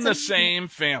 all in the That's same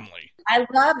family. I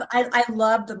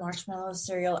loved the marshmallow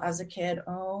cereal as a kid.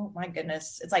 Oh my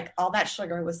goodness. It's like all that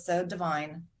sugar was so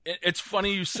divine. It's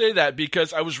funny you say that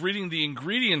because I was reading the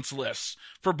ingredients lists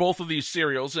for both of these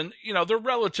cereals, and, they're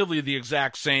relatively the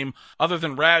exact same, other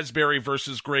than raspberry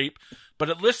versus grape, but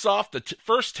it lists off the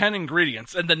first 10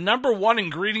 ingredients, and the number one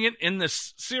ingredient in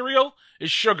this cereal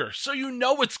is sugar, so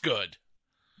it's good.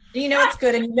 You know it's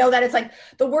good, and you know that it's like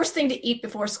the worst thing to eat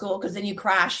before school because then you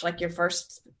crash. Like your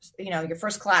first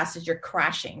class is you're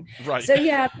crashing. Right. So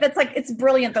yeah, that's like it's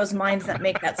brilliant. Those minds that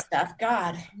make that stuff.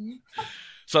 God.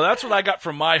 So that's what I got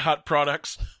from my hot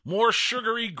products. More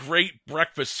sugary, great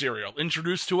breakfast cereal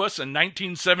introduced to us in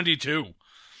 1972.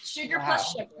 Sugar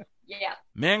plus sugar. Yeah.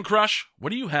 Man Crush, what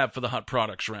do you have for the hot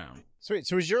products round? Sweet.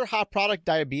 So is your hot product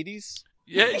diabetes?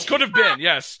 Yeah, it could have been,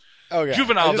 yes. Okay.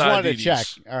 Juvenile I just diabetes. wanted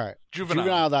to check. All right.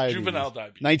 Juvenile diabetes. Juvenile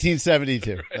diabetes.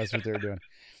 1972. That's what they were doing.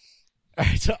 All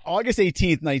right. So August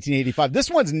 18th, 1985. This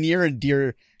one's near and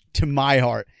dear to my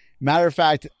heart. Matter of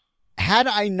fact, had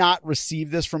I not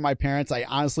received this from my parents, I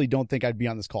honestly don't think I'd be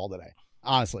on this call today.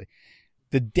 Honestly.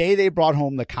 The day they brought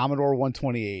home the Commodore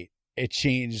 128, it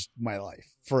changed my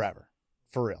life forever.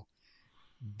 For real.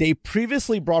 They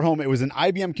previously brought home, it was an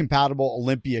IBM compatible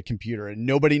Olympia computer and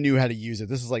nobody knew how to use it.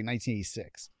 This is like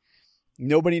 1986.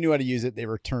 Nobody knew how to use it. They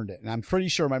returned it. And I'm pretty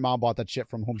sure my mom bought that shit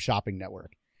from Home Shopping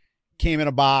Network. Came in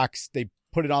a box. They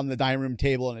put it on the dining room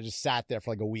table and it just sat there for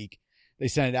like a week. They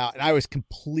sent it out and I was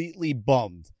completely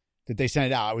bummed that they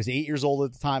sent it out. I was 8 years old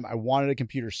at the time. I wanted a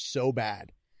computer so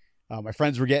bad. My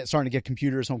friends were starting to get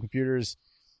computers, home computers.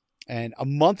 And a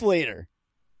month later,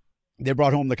 they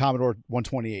brought home the Commodore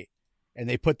 128 and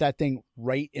they put that thing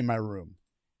right in my room.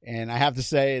 And I have to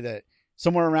say that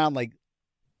somewhere around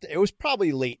it was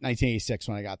probably late 1986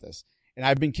 when I got this. And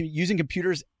I've been using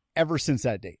computers ever since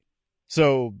that date.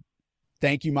 So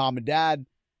thank you, Mom and Dad.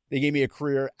 They gave me a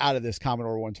career out of this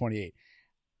Commodore 128.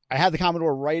 I had the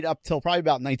Commodore right up till probably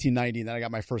about 1990. And then I got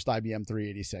my first IBM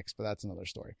 386, but that's another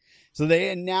story. So they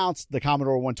announced the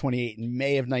Commodore 128 in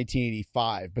May of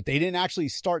 1985, but they didn't actually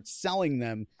start selling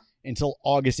them until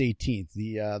August 18th.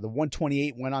 The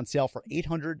 128 went on sale for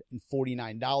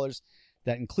 $849.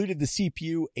 That included the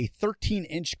CPU, a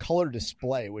 13-inch color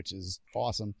display, which is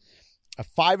awesome, a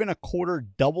 5 1/4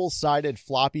 double-sided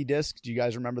floppy disk. Do you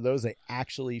guys remember those? They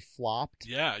actually flopped.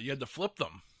 Yeah, you had to flip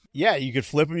them. Yeah, you could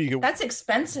flip them. That's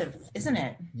expensive, isn't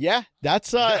it? Yeah,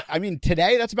 that's I mean,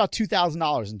 today that's about $2,000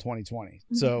 in 2020.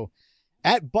 Mm-hmm. So,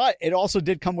 but it also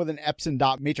did come with an Epson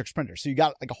dot matrix printer, so you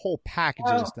got like a whole package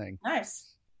of this thing. Nice.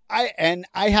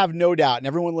 I have no doubt, and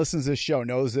everyone listens to this show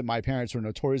knows that my parents were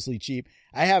notoriously cheap.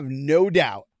 I have no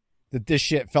doubt that this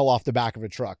shit fell off the back of a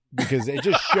truck because it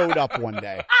just showed up one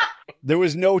day. There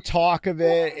was no talk of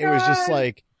it. It was just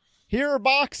like, here are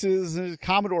boxes,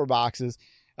 Commodore boxes.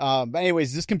 But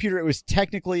anyways, this computer, it was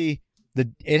technically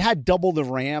it had double the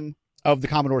RAM of the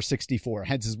Commodore 64.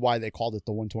 Hence is why they called it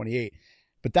the 128.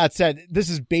 But that said, this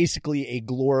is basically a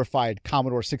glorified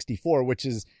Commodore 64, which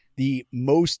is the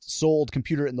most sold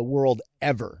computer in the world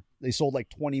ever. They sold like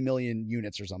 20 million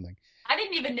units or something. I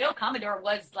didn't even know Commodore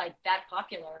was like that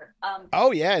popular.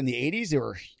 Oh yeah, in the 80s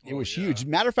it was huge.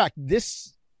 Matter of fact,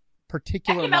 this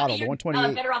particular model, the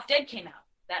 128, Better Off Dead came out.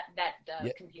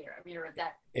 That computer. I mean, or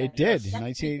that. It did,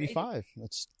 1985.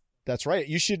 That's right.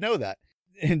 You should know that.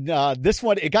 And this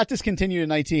one, it got discontinued in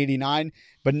 1989,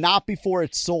 but not before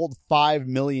it sold 5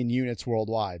 million units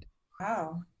worldwide.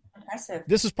 Wow. Impressive.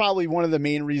 This is probably one of the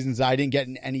main reasons I didn't get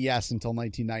an NES until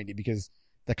 1990 because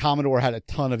the Commodore had a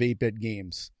ton of 8-bit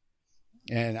games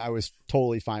and I was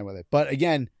totally fine with it. But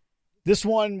again, this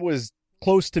one was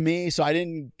close to me, so I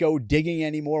didn't go digging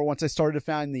anymore. Once I started to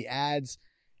find the ads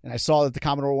and I saw that the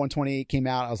Commodore 128 came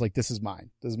out, I was like, this is mine.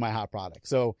 This is my hot product.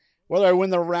 So whether I win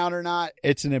the round or not,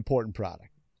 it's an important product.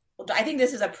 I think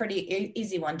this is a pretty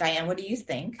easy one. Diane, what do you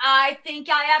think? I think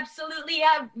I absolutely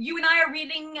have. You and I are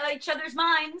reading each other's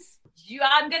minds.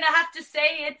 I'm going to have to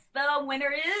say the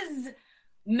winner is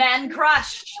Man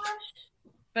Crush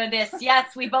for this.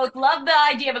 Yes, we both love the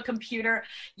idea of a computer.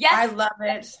 Yes, I love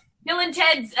it. Bill and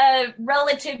Ted's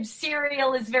relative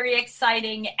cereal is very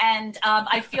exciting, and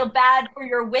I feel bad for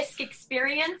your whisk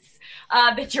experience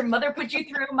that your mother put you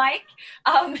through, Mike.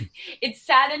 It's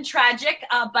sad and tragic,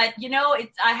 but,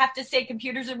 I have to say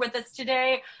computers are with us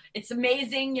today. It's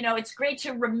amazing. It's great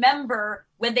to remember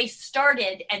when they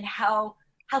started and how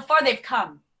far they've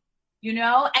come, And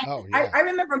I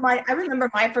remember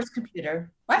my first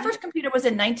computer. My first computer was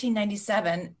in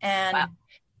 1997, and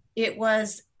It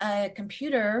was a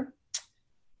computer.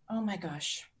 Oh my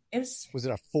gosh. Was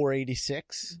it a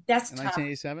 486 desktop. in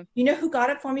 1987? You know who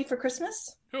got it for me for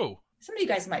Christmas? Who? Some of you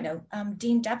guys might know.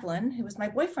 Dean Devlin, who was my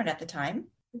boyfriend at the time,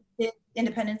 did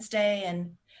Independence Day.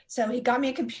 And so he got me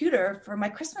a computer for my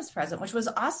Christmas present, which was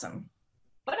awesome.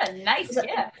 What a nice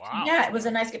gift. Wow. Yeah, it was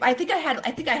a nice gift. I think I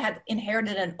had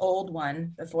inherited an old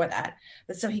one before that.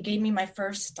 But so he gave me my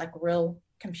first like real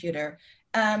computer.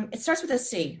 It starts with a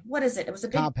C. What is it? It was a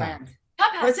big Compact. brand.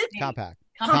 Compact. Was it? Compact.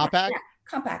 Compact. Yeah,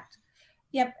 compact.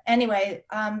 Yep. Anyway,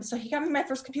 so he got me my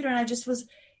first computer, and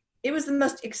it was the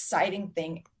most exciting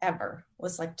thing ever.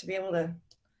 Was like to be able to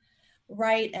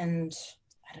write, and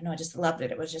I don't know, I just loved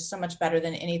it. It was just so much better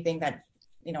than anything that,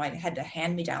 I had to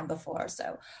hand me down before.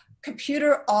 So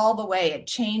computer all the way. It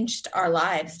changed our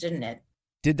lives, didn't it?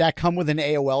 Did that come with an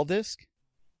AOL disc?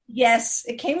 Yes,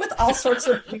 it came with all sorts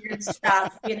of weird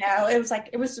stuff.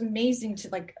 It was amazing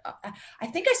to I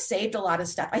think I saved a lot of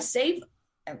stuff. I saved,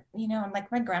 I'm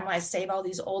like my grandma, I save all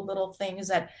these old little things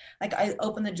that like I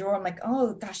open the drawer. I'm like,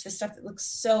 oh gosh, this stuff that looks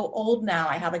so old now.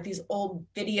 I have like these old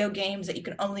video games that you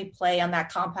can only play on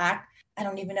that compact. I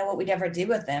don't even know what we'd ever do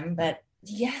with them, but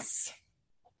yes.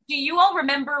 Do you all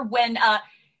remember when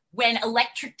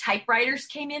electric typewriters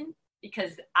came in?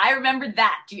 Because I remember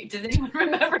that. Does anyone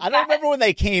remember that? I don't remember when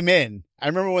they came in. I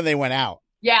remember when they went out.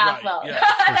 Yeah, Right, well. yeah.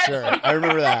 For sure. I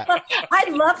remember that. I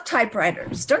love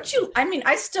typewriters. Don't you? I mean,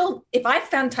 if I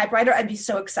found typewriter, I'd be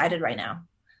so excited right now.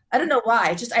 I don't know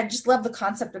why. I just love the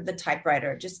concept of the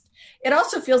typewriter. It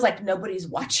also feels like nobody's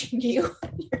watching you.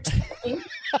 You're typing.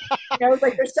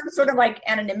 Like there's some sort of like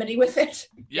anonymity with it.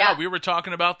 Yeah, we were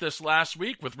talking about this last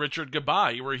week with Richard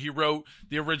Gabai, where he wrote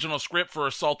the original script for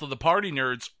Assault of the Party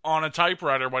Nerds on a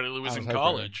typewriter while he was in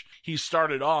college. He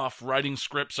started off writing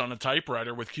scripts on a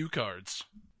typewriter with cue cards.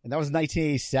 And that was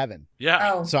 1987.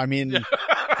 Yeah. Oh, So, I mean,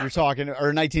 you're talking,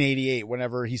 or 1988,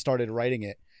 whenever he started writing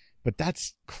it. But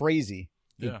that's crazy.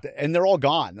 Yeah. And they're all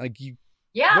gone. Like,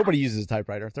 Yeah. nobody uses a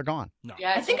typewriter. They're gone. No.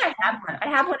 Yeah, I think I have one. I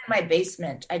have one in my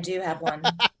basement. I do have one.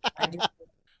 I do.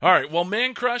 All right. Well,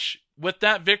 Man Crush, with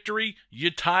that victory, you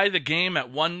tie the game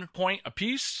at 1 point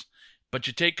apiece, but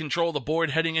you take control of the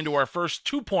board heading into our first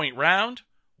 2-point round.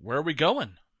 Where are we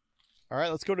going? All right,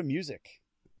 let's go to music.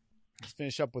 Let's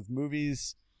finish up with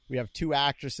movies. We have 2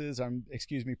 actresses,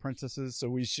 princesses, so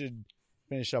we should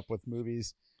finish up with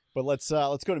movies. But let's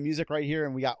go to music right here,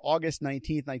 and we got August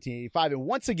 19th, 1985. And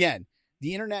once again,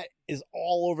 the internet is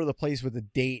all over the place with the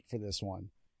date for this one.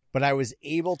 But I was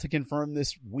able to confirm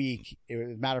this week. As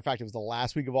a matter of fact, it was the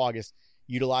last week of August,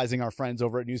 utilizing our friends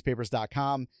over at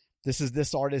newspapers.com. This is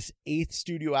this artist's 8th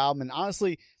studio album. And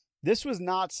honestly, this was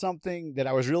not something that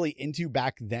I was really into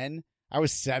back then. I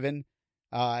was 7,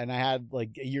 and I had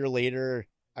like a year later,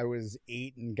 I was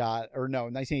 8 and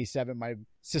 1987, my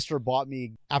sister bought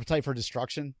me Appetite for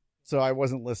Destruction. So I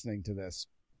wasn't listening to this,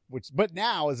 but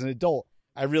now as an adult,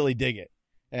 I really dig it.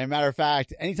 And a matter of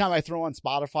fact, anytime I throw on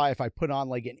Spotify, if I put on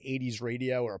like an 80s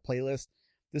radio or a playlist,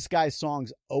 this guy's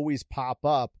songs always pop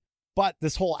up. But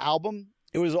this whole album,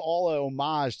 it was all a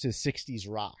homage to 60s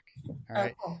rock. All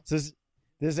right. Oh. So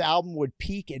this album would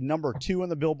peak at number 2 on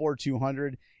the Billboard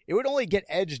 200. It would only get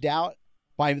edged out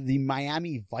by the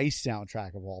Miami Vice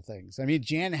soundtrack of all things. I mean,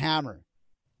 Jan Hammer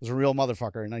was a real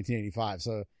motherfucker in 1985.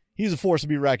 So he's a force to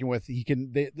be reckoned with.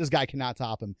 This guy cannot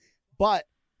top him. But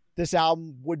this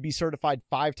album would be certified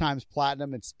 5 times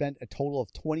platinum and spent a total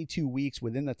of 22 weeks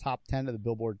within the top 10 of the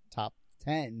Billboard Top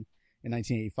 10 in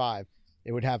 1985.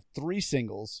 It would have 3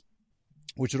 singles,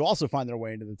 which would also find their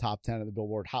way into the top 10 of the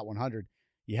Billboard Hot 100.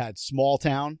 You had Small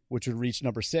Town, which would reach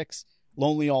number 6,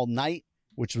 Lonely All Night,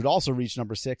 which would also reach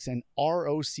number 6, and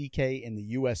ROCK in the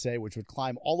USA, which would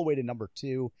climb all the way to number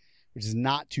 2, which is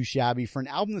not too shabby for an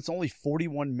album that's only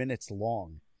 41 minutes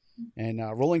long. And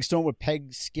Rolling Stone would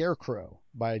peg Scarecrow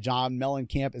by John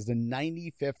Mellencamp as the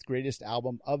 95th greatest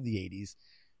album of the 80s,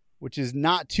 which is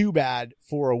not too bad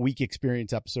for a week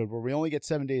experience episode where we only get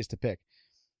 7 days to pick.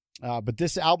 But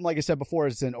this album, like I said before,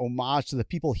 is an homage to the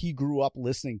people he grew up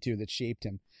listening to that shaped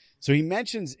him. So he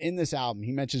mentions in this album,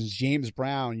 James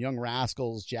Brown, Young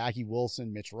Rascals, Jackie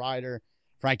Wilson, Mitch Ryder,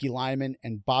 Frankie Lyman,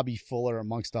 and Bobby Fuller,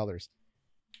 amongst others.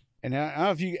 And I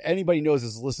don't know if anybody knows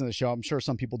this, listen to the show. I'm sure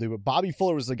some people do, but Bobby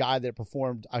Fuller was the guy that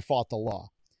performed I Fought the Law.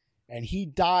 And he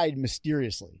died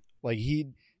mysteriously. Like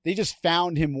they just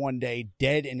found him one day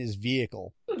dead in his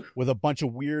vehicle with a bunch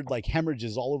of weird like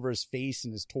hemorrhages all over his face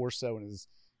and his torso and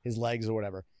his legs or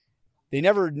whatever. They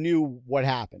never knew what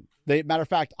happened. Matter of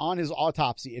fact, on his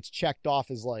autopsy, it's checked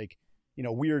off as like,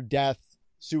 weird death,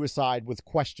 suicide with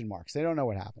question marks. They don't know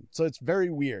what happened. So it's very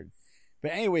weird.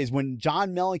 But anyways, when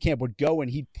John Mellencamp would go and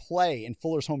he'd play in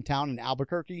Fuller's hometown in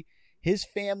Albuquerque, his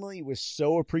family was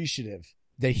so appreciative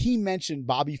that he mentioned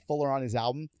Bobby Fuller on his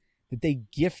album that they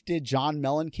gifted John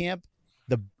Mellencamp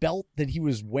the belt that he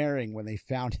was wearing when they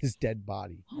found his dead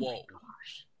body. Whoa.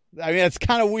 I mean, it's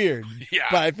kind of weird. Yeah.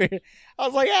 But I figured, I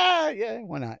was like, yeah,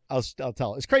 why not? I'll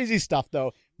tell. It's crazy stuff,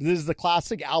 though. This is the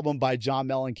classic album by John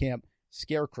Mellencamp,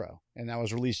 Scarecrow, and that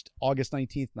was released August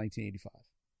 19th, 1985.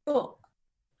 Cool.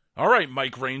 All right,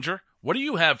 Mike Ranger, what do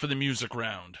you have for the music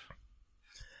round?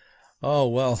 Oh,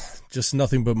 well, just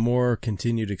nothing but more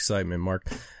continued excitement, Mark.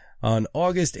 On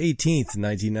August 18th,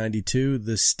 1992,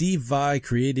 the Steve Vai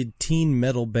created teen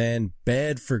metal band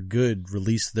Bad for Good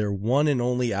released their one and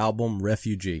only album,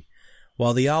 Refugee.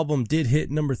 While the album did hit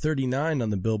number 39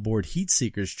 on the Billboard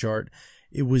Heatseekers chart,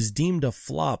 it was deemed a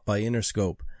flop by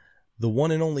Interscope. The one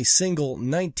and only single,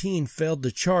 19, failed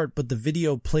to chart, but the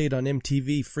video played on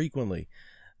MTV frequently.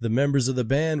 The members of the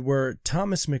band were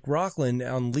Thomas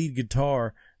McRocklin on lead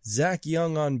guitar, Zach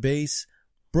Young on bass,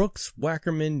 Brooks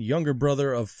Wackerman, younger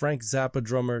brother of Frank Zappa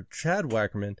drummer Chad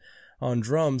Wackerman, on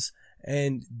drums,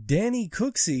 and Danny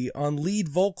Cooksey on lead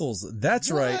vocals.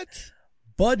 That's right.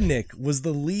 Budnick was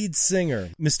the lead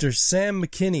singer. Mr. Sam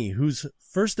McKinney, whose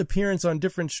first appearance on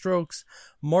Different Strokes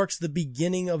marks the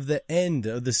beginning of the end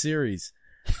of the series.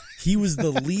 He was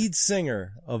the lead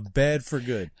singer of Bad for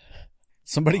Good.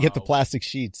 Somebody get the plastic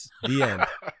sheets. The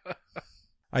end.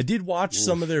 I did watch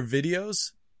some of their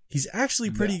videos. He's actually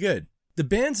pretty good. The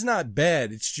band's not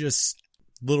bad. It's just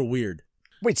a little weird.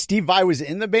 Wait, Steve Vai was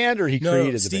in the band or he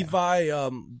created the Steve band?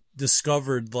 Vai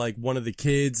discovered like one of the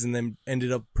kids and then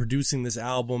ended up producing this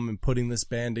album and putting this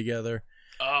band together.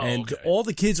 Oh, and okay. all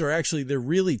the kids are actually, they're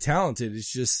really talented.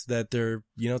 It's just that they're,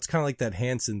 it's kind of like that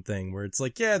Hanson thing where it's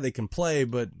like, yeah, they can play,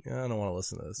 but I don't want to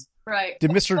listen to this. Right.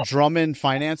 Did Mr. Drummond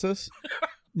finance us?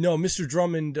 No, Mr.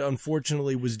 Drummond,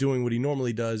 unfortunately, was doing what he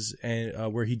normally does,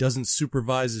 and where he doesn't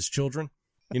supervise his children.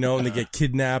 And they get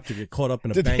kidnapped or get caught up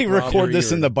in a Did bank they record robbery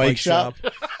this or in the a bike shop?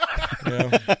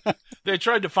 They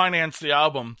tried to finance the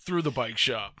album through the bike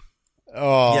shop.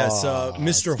 Oh, yes,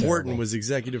 Mr. that's Horton terrible. was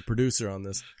executive producer on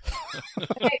this.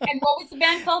 Okay, and what was the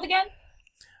band called again?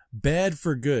 Bad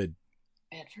for Good.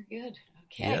 Bad for Good.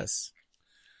 Okay. Yes.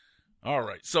 All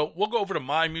right, so we'll go over to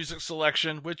my music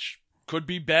selection, which could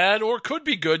be bad or could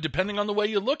be good, depending on the way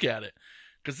you look at it.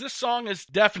 Because this song is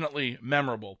definitely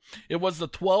memorable. It was the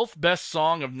 12th best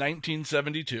song of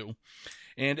 1972,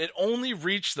 and it only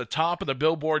reached the top of the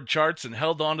Billboard charts and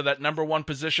held on to that number one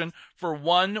position for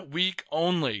 1 week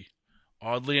only.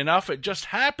 Oddly enough, it just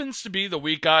happens to be the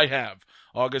week I have,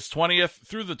 August 20th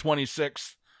through the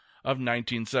 26th of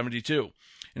 1972.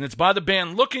 And it's by the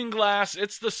band Looking Glass.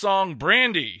 It's the song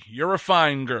Brandy, You're a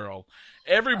Fine Girl.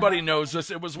 Everybody knows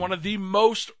this. It was one of the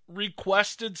most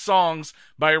requested songs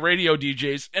by radio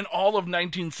DJs in all of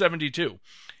 1972.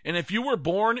 And if you were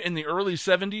born in the early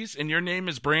 70s and your name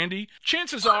is Brandy,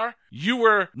 chances are you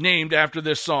were named after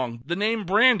this song. The name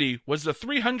Brandy was the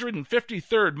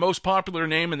 353rd most popular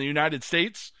name in the United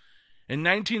States. In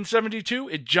 1972,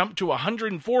 it jumped to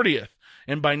 140th.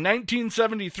 And by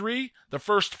 1973, the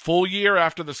first full year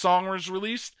after the song was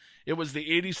released, it was the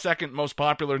 82nd most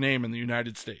popular name in the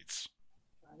United States.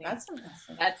 That's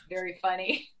impressive. That's very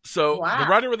funny. So Wow. the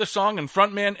writer of the song and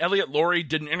frontman Elliot Laurie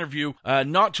did an interview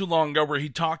not too long ago where he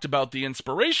talked about the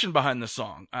inspiration behind the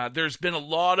song. There's been a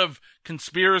lot of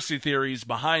conspiracy theories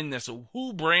behind this, of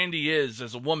who Brandy is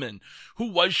as a woman.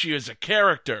 Who was she as a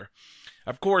character?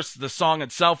 Of course, the song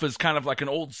itself is kind of like an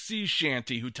old sea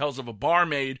shanty who tells of a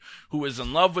barmaid who is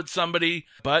in love with somebody,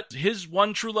 but his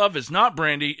one true love is not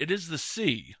Brandy, it is the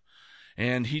sea.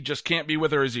 And he just can't be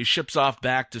with her as he ships off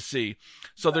back to sea.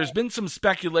 So there's been some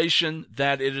speculation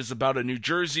that it is about a New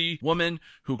Jersey woman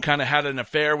who kind of had an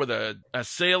affair with a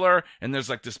sailor, and there's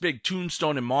like this big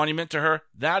tombstone and monument to her.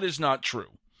 That is not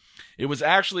true. It was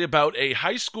actually about a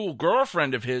high school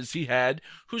girlfriend of his he had,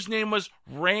 whose name was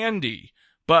Randy.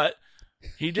 But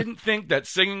he didn't think that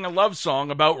singing a love song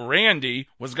about Randy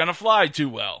was going to fly too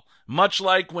well. Much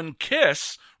like when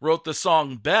Kiss wrote the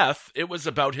song Beth, it was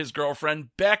about his girlfriend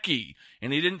Becky,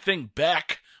 and he didn't think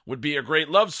Beck would be a great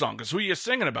love song, because who are you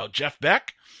singing about, Jeff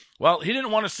Beck? Well, he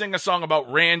didn't want to sing a song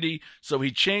about Randy, so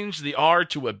he changed the R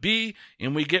to a B,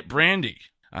 and we get Brandy.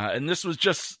 And this was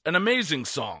just an amazing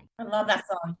song. I love that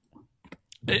song.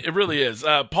 It really is.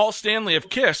 Paul Stanley of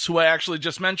Kiss, who I actually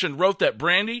just mentioned, wrote that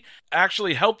Brandy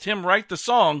actually helped him write the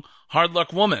song Hard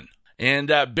Luck Woman. And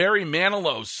Barry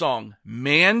Manilow's song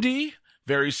Mandy,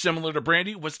 very similar to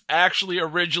Brandy, was actually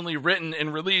originally written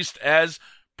and released as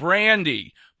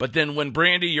Brandy. But then when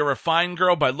Brandy, You're a Fine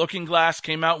Girl by Looking Glass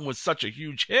came out and was such a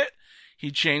huge hit, he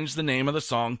changed the name of the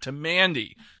song to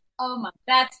Mandy. Oh my,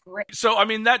 that's great. So, I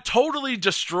mean, that totally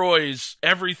destroys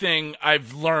everything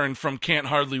I've learned from Can't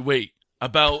Hardly Wait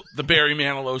about the Barry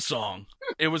Manilow song.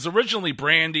 It was originally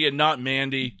Brandy and not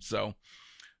Mandy, so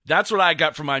that's what I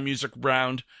got for my music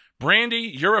round.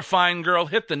 Brandy, You're a Fine Girl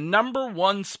hit the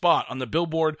 #1 spot on the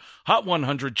Billboard Hot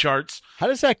 100 charts. How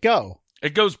does that go?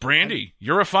 It goes, Brandy,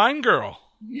 You're a Fine Girl.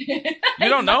 You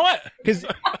don't know it? Because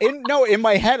in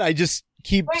my head, I just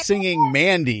keep singing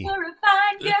Mandy. You're a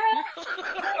fine girl.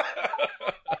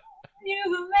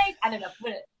 You make, I don't know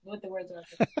what the words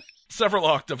are. Several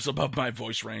octaves above my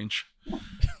voice range.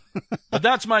 But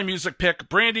that's my music pick.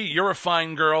 Brandy, You're a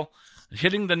Fine Girl,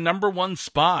 hitting the #1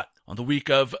 spot on the week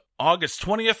of August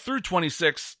 20th through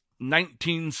 26th,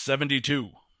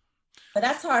 1972. But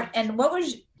that's hard. And what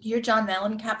was your John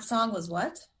Mellencamp song was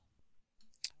what?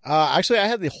 Actually, I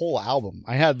had the whole album.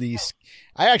 I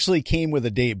actually came with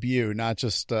a debut, not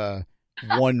just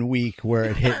 1 week where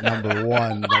it hit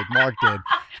 #1 like Mark did.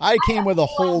 I came with a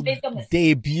whole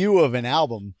debut of an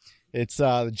album. It's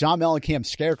the John Mellencamp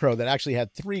Scarecrow that actually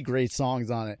had 3 great songs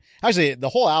on it. Actually, the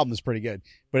whole album is pretty good.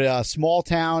 But Small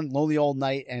Town, Lonely Old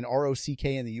Night, and ROCK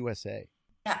in the USA.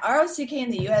 Yeah, ROCK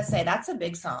in the USA. That's a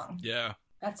big song. Yeah.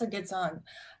 That's a good song.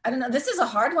 I don't know. This is a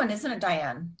hard one, isn't it,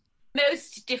 Diane?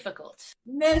 Most difficult.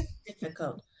 Most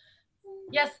difficult.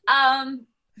 Yes.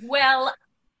 Well,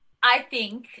 I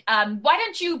think, why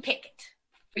don't you pick it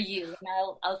for you,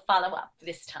 and I'll follow up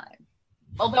this time.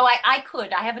 Although I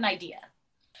have an idea.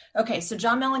 Okay, so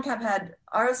John Mellencamp had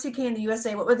ROCK in the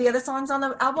USA. What were the other songs on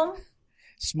the album?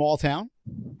 Small Town.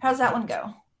 How's that one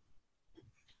go?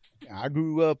 I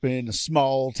grew up in a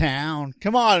small town.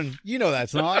 Come on, you know that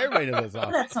song. Everybody knows that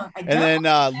song. That song. And then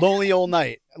Lonely Old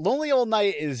Night. Lonely Old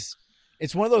Night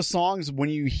it's one of those songs when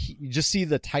you just see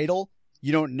the title,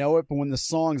 you don't know it, but when the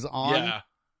song's on,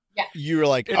 you're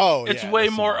like, it's way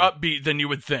more upbeat than you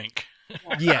would think.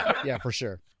 Yeah, for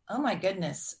sure. Oh my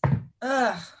goodness.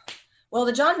 Ugh. Well,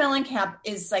 the John Mellencamp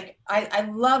is like, I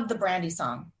love the Brandy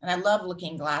song and I love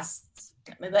Looking Glass,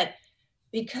 but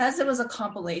because it was a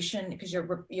compilation, because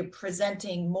you're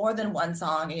presenting more than one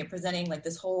song and you're presenting like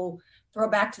this whole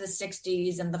throwback to the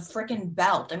 60s and the frickin'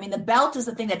 belt. I mean, the belt is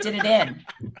the thing that did it in.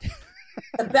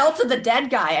 The belt of the dead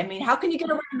guy. I mean, how can you get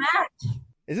around that?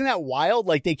 Isn't that wild?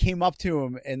 Like they came up to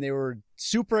him and they were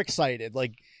super excited.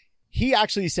 Like he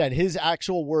actually said his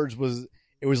actual words was,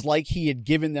 it was like he had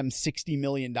given them $60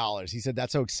 million. He said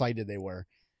that's how excited they were.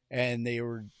 And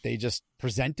they just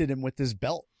presented him with this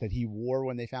belt that he wore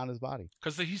when they found his body.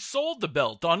 Because he sold the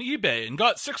belt on eBay and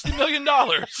got $60 million.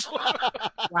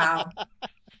 Wow.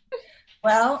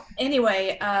 Well,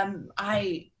 anyway,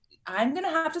 I'm going to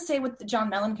have to say with the John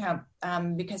Mellencamp,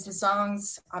 because his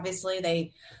songs,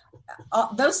 obviously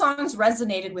those songs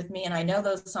resonated with me and I know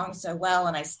those songs so well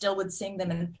and I still would sing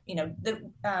them. And, you know, the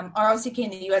ROCK in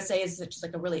the USA is just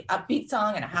like a really upbeat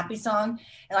song and a happy song.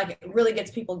 And like, it really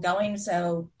gets people going.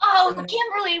 So. Oh,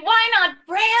 Kimberley, why not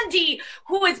Brandy?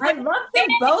 I love them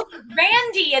both.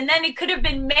 Brandy, and then it could have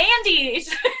been Mandy. It's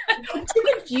too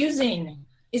confusing.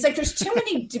 It's like, there's too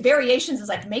many variations. It's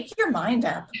like, make your mind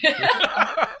up.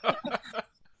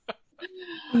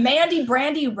 Mandy,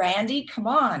 Brandy, Randy, come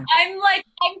on.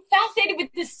 I'm fascinated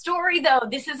with this story though.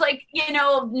 This is like, you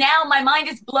know, now my mind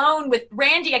is blown with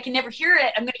Randy. I can never hear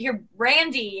it. I'm going to hear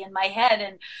Brandy in my head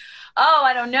and,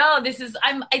 I don't know.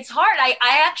 It's hard. I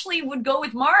actually would go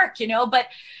with Mark, you know, but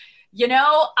you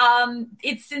know,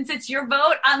 since it's your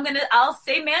vote, I'll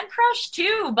say Man Crush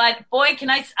too, but boy,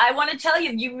 I want to tell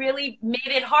you, you really made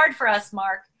it hard for us,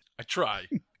 Mark. I try.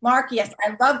 Mark, yes,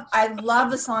 I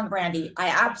love the song Brandy. I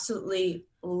absolutely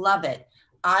love it.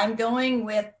 I'm going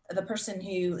with the person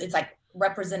who is like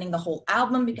representing the whole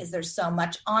album because there's so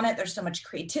much on it. There's so much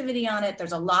creativity on it.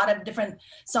 There's a lot of different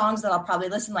songs that I'll probably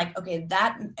listen like, okay,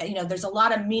 that, you know, there's a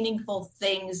lot of meaningful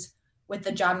things with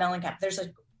the John Mellencamp.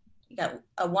 You got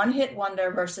a one-hit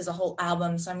wonder versus a whole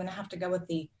album. So I'm going to have to go with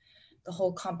the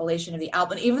whole compilation of the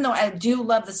album, even though I do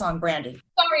love the song Brandy.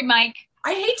 Sorry, Mike.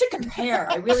 I hate to compare.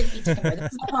 I really hate to compare.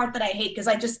 This is the part that I hate because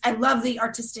I love the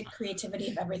artistic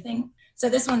creativity of everything. So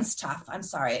this one's tough. I'm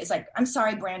sorry. It's like, I'm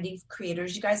sorry, Brandy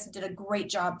creators. You guys did a great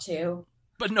job too.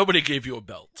 But nobody gave you a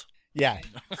belt. Yeah.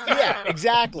 Yeah,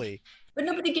 exactly. But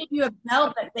nobody gave you a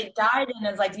belt that they died in.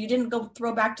 It's like, you didn't go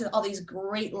throw back to all these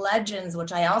great legends,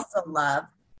 which I also love.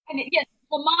 And yes,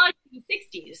 homage to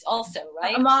the 60s also,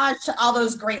 right? Homage to all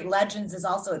those great legends is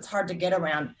also, it's hard to get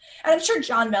around. And I'm sure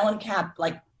John Mellencamp,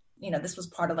 like, you know, this was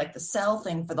part of like the sell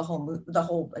thing for the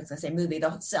whole, as I say, movie,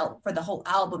 the sell for the whole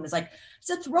album is like, it's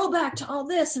a throwback to all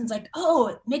this. And it's like, oh,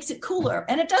 it makes it cooler.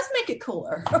 And it does make it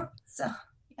cooler. So,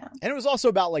 yeah. And it was also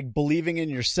about like believing in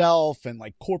yourself and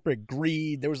like corporate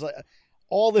greed. There was like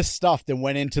all this stuff that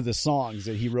went into the songs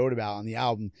that he wrote about on the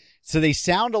album. So they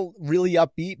sound really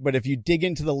upbeat, but if you dig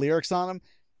into the lyrics on them,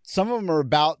 some of them are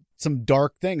about some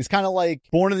dark things, kind of like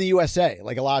Born in the USA.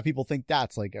 Like a lot of people think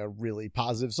that's like a really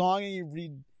positive song, and you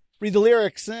read the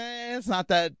lyrics, it's not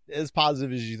that as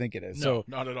positive as you think it is. No, so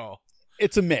not at all.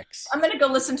 It's a mix. I'm going to go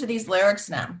listen to these lyrics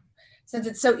now. Since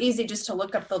it's so easy just to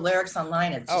look up the lyrics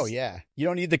online. It's just... Oh, yeah. You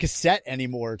don't need the cassette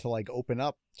anymore to like open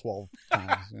up 12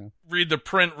 times. You know? Read the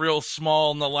print real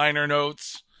small in the liner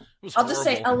notes. I'll just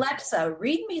say, Alexa,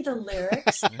 read me the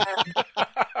lyrics.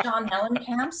 John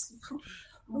Mellencamp's.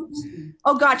 Oops.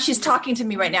 Oh, God, she's talking to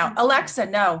me right now. Alexa,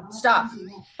 no, stop.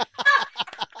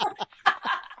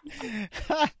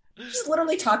 She's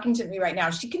literally talking to me right now.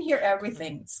 She can hear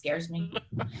everything. It scares me.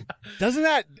 Doesn't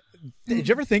that... Did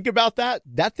you ever think about that?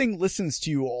 That thing listens to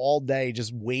you all day,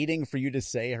 just waiting for you to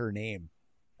say her name.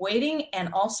 Waiting,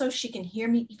 and also she can hear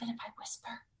me even if I whisper.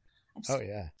 Oh,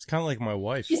 yeah. It's kind of like my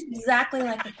wife. She's exactly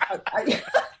like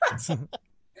a...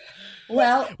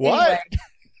 Well, what? Anyway.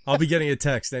 I'll be getting a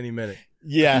text any minute.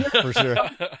 Yeah, for sure.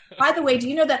 By the way, do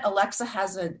you know that Alexa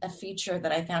has a feature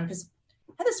that I found? Because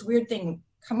I had this weird thing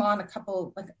come on a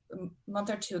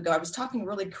month or two ago. I was talking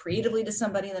really creatively to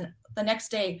somebody, and then the next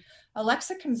day,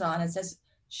 Alexa comes on and says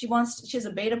she has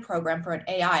a beta program for an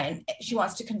AI, and she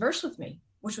wants to converse with me,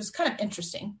 which was kind of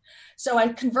interesting. So I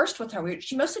conversed with her.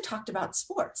 She mostly talked about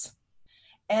sports.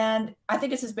 And I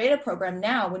think it's this beta program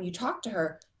now. When you talk to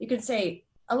her, you can say,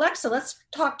 Alexa, let's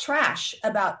talk trash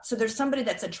about, so there's somebody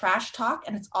that's a trash talk,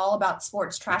 and it's all about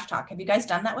sports trash talk. Have you guys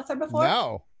done that with her before?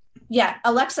 No. Yeah,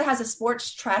 Alexa has a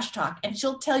sports trash talk, and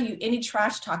she'll tell you any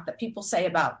trash talk that people say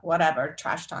about whatever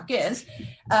trash talk is.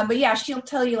 But yeah, she'll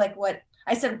tell you like what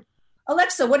I said,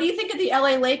 Alexa, what do you think of the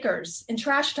LA Lakers in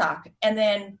trash talk? And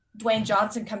then Dwayne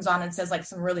Johnson comes on and says like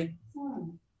some really,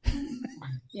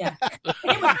 yeah.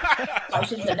 I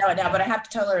shouldn't know it now, but I have to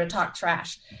tell her to talk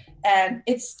trash. And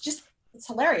it's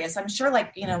hilarious. I'm sure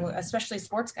like, especially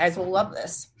sports guys will love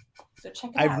this. So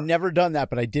check it out. I've never done that,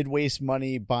 but I did waste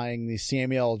money buying the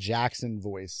Samuel L. Jackson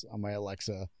voice on my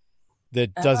Alexa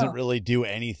that doesn't really do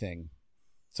anything.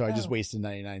 So I just wasted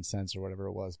 99 cents or whatever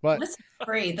it was. But this is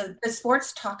free. The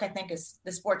sports talk, I think,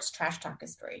 the sports trash talk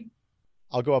is free.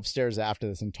 I'll go upstairs after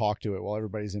this and talk to it while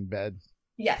everybody's in bed.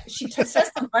 Yeah, she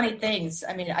says some funny things.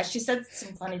 I mean, she said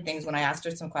some funny things when I asked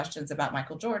her some questions about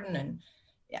Michael Jordan, and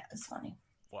yeah, it's funny.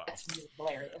 Wow. It's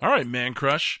hilarious. All right, Man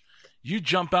Crush. You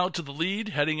jump out to the lead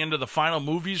heading into the final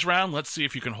movies round. Let's see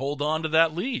if you can hold on to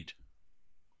that lead.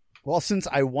 Well, since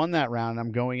I won that round,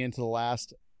 I'm going into the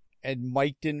last, and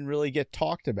Mike didn't really get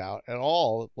talked about at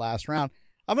all last round.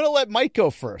 I'm going to let Mike go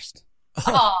first.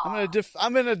 I'm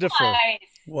going to defer. Nice.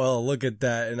 Well, look at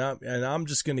that, and I'm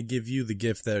just going to give you the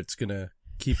gift that's going to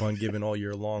keep on giving all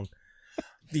year long,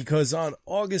 because on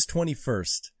August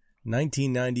 21st,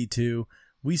 1992.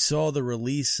 We saw the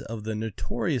release of the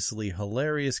notoriously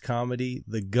hilarious comedy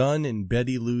The Gun in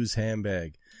Betty Lou's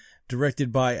Handbag,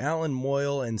 directed by Alan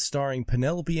Moyle and starring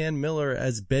Penelope Ann Miller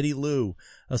as Betty Lou,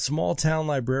 a small-town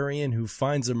librarian who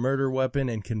finds a murder weapon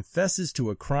and confesses to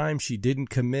a crime she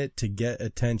didn't commit to get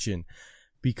attention,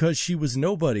 because she was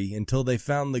nobody until they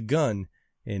found the gun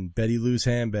in Betty Lou's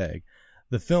handbag.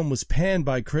 The film was panned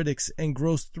by critics and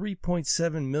grossed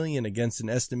 $3.7 million against an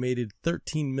estimated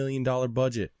 $13 million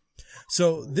budget.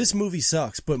 So this movie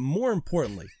sucks, but more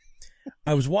importantly,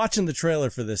 I was watching the trailer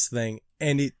for this thing,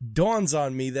 and it dawns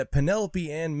on me that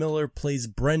Penelope Ann Miller plays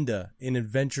Brenda in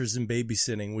Adventures in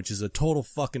Babysitting, which is a total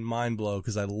fucking mind blow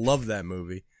because I love that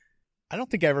movie. I don't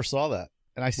think I ever saw that.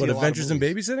 And I see Adventures in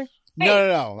Babysitting?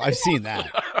 No. I've seen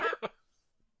that.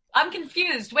 I'm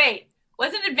confused. Wait,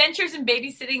 wasn't Adventures in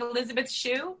Babysitting Elizabeth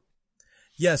Shue?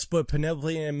 Yes, but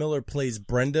Penelope Ann Miller plays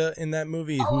Brenda in that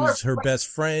movie, who's her best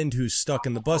friend, who's stuck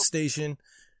in the bus station,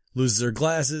 loses her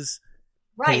glasses,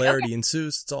 hilarity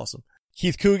ensues. It's awesome.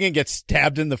 Keith Coogan gets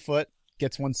stabbed in the foot,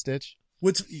 gets one stitch.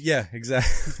 Yeah,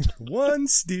 exactly. One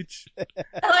stitch.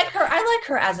 I like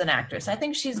her as an actress. I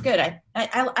think she's good.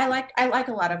 I like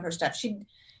a lot of her stuff.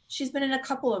 She's been in a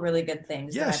couple of really good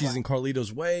things. Yeah, she's in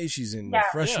Carlito's Way. She's in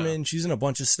Freshman. Yeah. She's in a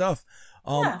bunch of stuff.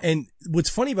 And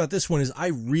what's funny about this one is I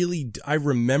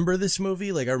remember this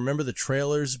movie. Like I remember the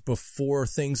trailers before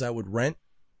things I would rent.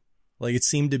 Like it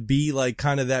seemed to be like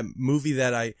kind of that movie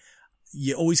that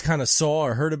you always kind of saw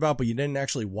or heard about, but you didn't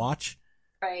actually watch.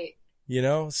 Right.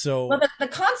 So. Well, the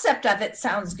concept of it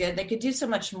sounds good. They could do so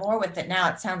much more with it now.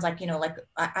 It sounds like, like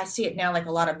I see it now like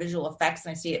a lot of visual effects,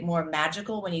 and I see it more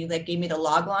magical. When you gave me the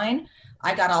log line,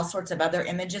 I got all sorts of other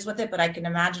images with it, but I can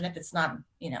imagine if it's not,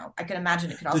 I can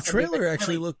imagine it could also the trailer be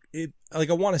actually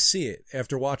I want to see it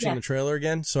after watching the trailer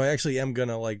again. So I actually am going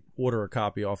to order a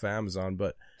copy off of Amazon,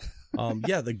 but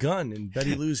Yeah, The Gun and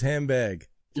Betty Lou's Handbag.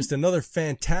 Just another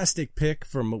fantastic pick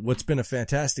from what's been a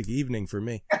fantastic evening for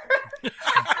me.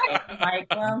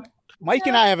 Mike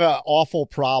and I have an awful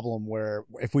problem where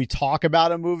if we talk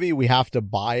about a movie, we have to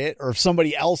buy it. Or if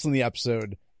somebody else in the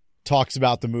episode talks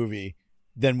about the movie,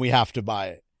 then we have to buy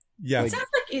it. Yeah.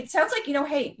 It sounds like,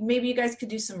 hey, maybe you guys could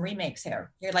do some remakes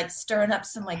here. You're like stirring up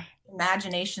some like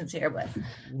imaginations here, but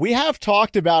we have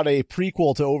talked about a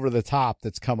prequel to Over the Top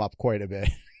that's come up quite a bit.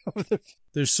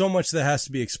 There's so much that has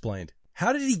to be explained.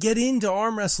 How did he get into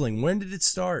arm wrestling? When did it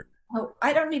start? Oh,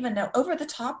 I don't even know. Over the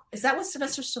Top? Is that with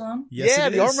Sylvester Stallone? Yes, yeah,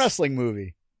 it the is. arm wrestling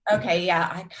movie. Okay, yeah,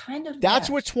 I kind of. That's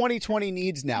what 2020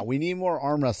 needs now. We need more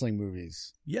arm wrestling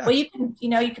movies. Yeah. Well, you can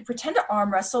pretend to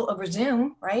arm wrestle over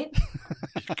Zoom, right?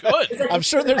 Good. I'm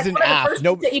sure there's an app.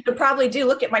 No, that you could probably do.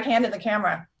 Look at my hand in the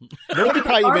camera. Nobody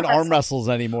probably even arm wrestles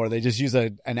anymore. They just use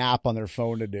an app on their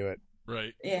phone to do it.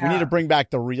 Right. Yeah. We need to bring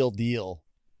back the real deal,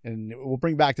 and we'll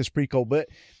bring back this prequel. But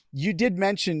you did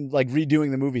mention like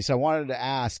redoing the movie, so I wanted to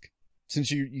ask,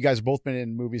 since you guys have both been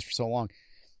in movies for so long,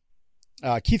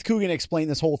 Keith Coogan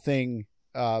explained this whole thing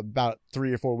about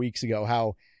 3 or 4 weeks ago,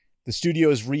 how the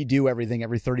studios redo everything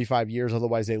every 35 years,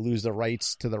 otherwise they lose the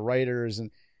rights to the writers.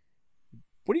 And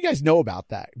what do you guys know about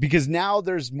that? Because now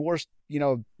there's more,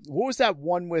 what was that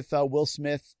one with Will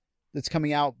Smith that's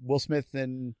coming out? Will Smith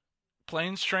and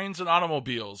Planes, Trains, and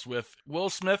Automobiles with Will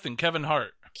Smith and Kevin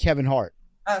Hart.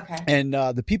 Okay. And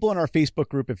the people in our Facebook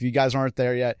group, if you guys aren't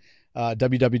there yet,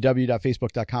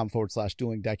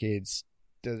 www.facebook.com/dueling decades.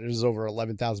 There's over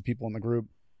 11,000 people in the group,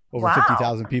 over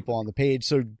 50,000 people on the page.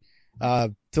 So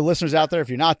to listeners out there, if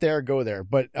you're not there, go there.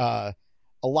 But a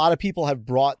lot of people have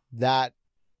brought that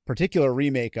particular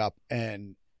remake up,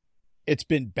 and it's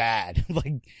been bad.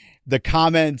 Like the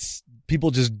comments,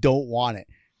 people just don't want it.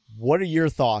 What are your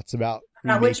thoughts about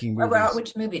remaking movies? About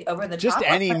which movie? Over the Just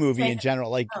Top? any movie in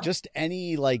general, just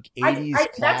any like 80s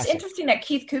That's classic. interesting that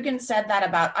Keith Coogan said that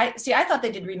about. I thought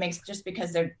they did remakes just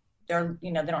because they're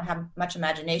they don't have much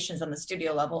imaginations on the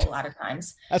studio level a lot of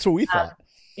times. That's what we thought.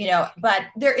 But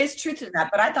there is truth to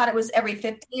that. But I thought it was every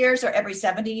 50 years or every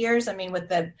 70 years. I mean, with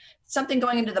something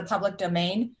going into the public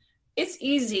domain, it's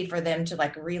easy for them to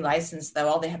like relicense, though.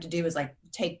 All they have to do is like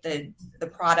take the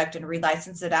product and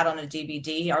relicense it out on a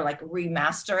DVD or like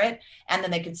remaster it. And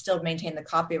then they could still maintain the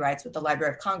copyrights with the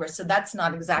Library of Congress. So that's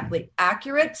not exactly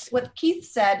accurate. What Keith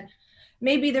said,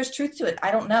 maybe there's truth to it.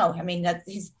 I don't know. I mean,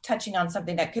 he's touching on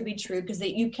something that could be true because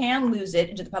you can lose it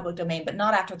into the public domain, but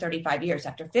not after 35 years,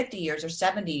 after 50 years or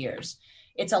 70 years.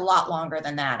 It's a lot longer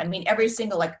than that. I mean, every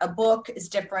single, like a book is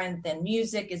different than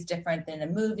music is different than a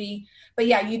movie. But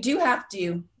yeah, you do have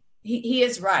to, he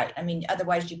is right. I mean,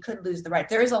 otherwise you could lose the right.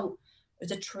 There's a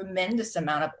tremendous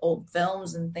amount of old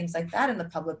films and things like that in the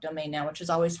public domain now, which is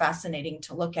always fascinating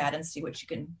to look at and see what you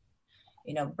can,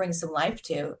 bring some life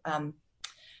to.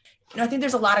 I think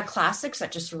there's a lot of classics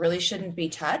that just really shouldn't be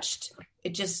touched.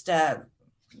 It just, and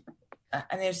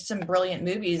there's some brilliant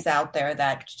movies out there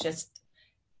that just,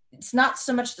 it's not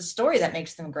so much the story that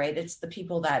makes them great. It's the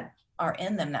people that are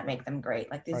in them that make them great.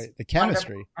 Like these, Right, the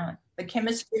chemistry. The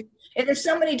chemistry. And there's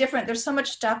so many different, there's so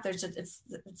much stuff. It's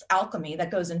alchemy that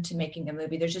goes into making a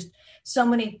movie. There's just so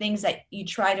many things that you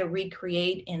try to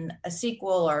recreate in a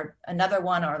sequel or another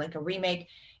one or like a remake.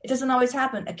 It doesn't always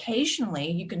happen.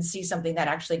 Occasionally you can see something that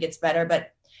actually gets better,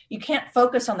 but you can't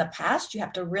focus on the past. You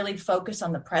have to really focus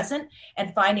on the present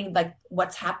and finding like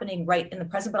what's happening right in the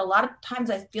present. But a lot of times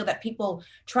I feel that people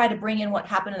try to bring in what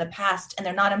happened in the past and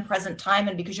they're not in present time.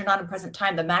 And because you're not in present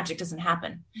time, the magic doesn't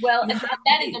happen. Well,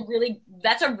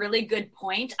 that's a really good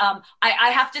point.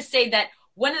 I have to say that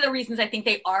one of the reasons I think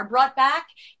they are brought back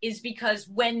is because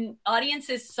when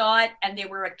audiences saw it and they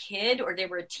were a kid or they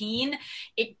were a teen,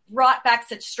 it brought back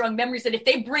such strong memories that if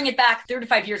they bring it back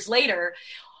 35 years later,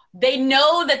 they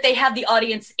know that they have the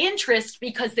audience interest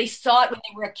because they saw it when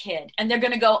they were a kid. And they're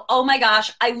going to go, oh my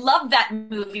gosh, I love that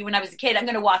movie when I was a kid. I'm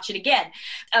going to watch it again.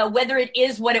 Whether it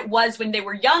is what it was when they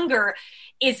were younger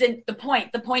isn't the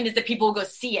point. The point is that people will go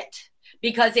see it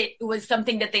because it was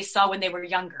something that they saw when they were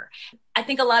younger. I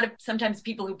think a lot of sometimes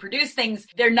people who produce things,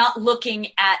 they're not looking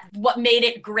at what made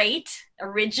it great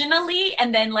originally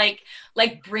and then like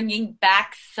bringing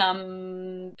back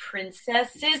some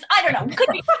princesses. I don't know. Could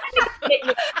be.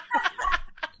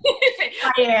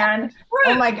 Diane.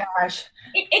 Oh my gosh.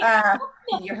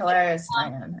 You're hilarious,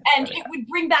 Diane. And it would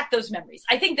bring back those memories.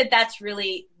 I think that that's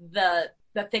really the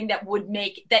thing that would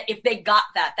make that if they got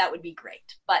that would be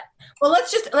great. But well,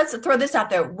 let's throw this out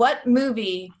there. What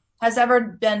movie has ever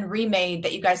been remade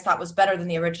that you guys thought was better than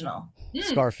the original?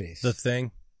 Scarface. The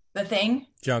Thing. The Thing?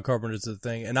 John Carpenter's The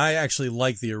Thing. And I actually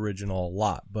like the original a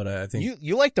lot, but I think...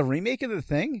 You like the remake of The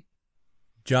Thing?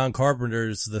 John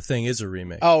Carpenter's The Thing is a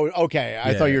remake. Oh, okay.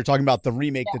 I Yeah. thought you were talking about the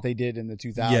remake that they did in the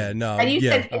 2000s. Yeah, no. And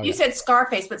yeah. you said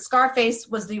Scarface, but Scarface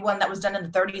was the one that was done in the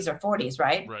 30s or 40s,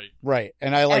 right? Right.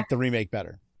 And I like the remake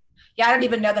better. Yeah, I don't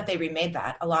even know that they remade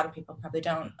that. A lot of people probably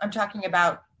don't. I'm talking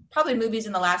about probably movies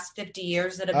in the last 50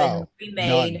 years that have been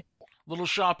remade. None. Little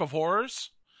Shop of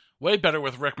Horrors, way better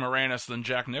with Rick Moranis than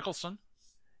Jack Nicholson.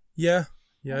 Yeah,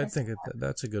 I think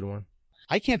that's a good one.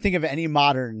 I can't think of any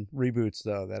modern reboots,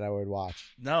 though, that I would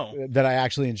watch. No. That I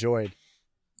actually enjoyed.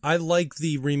 I like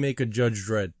the remake of Judge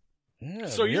Dredd. Yeah,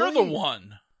 So you're the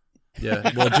one.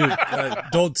 Yeah, well, dude,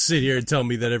 don't sit here and tell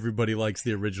me that everybody likes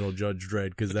the original Judge Dredd,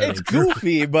 because that It's ain't true.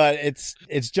 goofy, but it's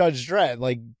Judge Dredd.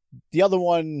 Like the other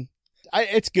one,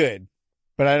 it's good,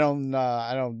 but I don't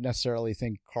necessarily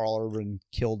think Carl Urban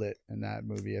killed it in that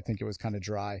movie. I think it was kind of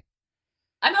dry.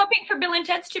 I'm hoping for Bill and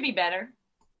Ted's to be better,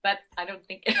 but I don't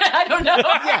think I don't know.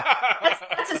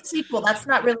 That's a sequel. That's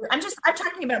not really. I'm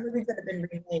talking about movies that have been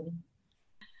remade.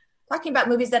 Talking about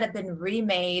movies that have been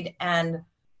remade and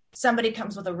somebody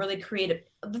comes with a really creative.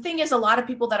 The thing is, a lot of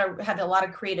people that have a lot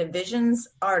of creative visions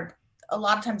are a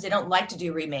lot of times they don't like to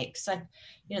do remakes. Like,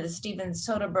 the Steven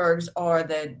Soderberghs or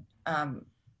the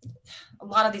a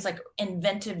lot of these like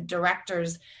inventive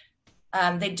directors.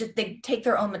 They take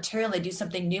their own material, they do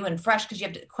something new and fresh because you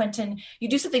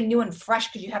do something new and fresh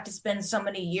because you have to spend so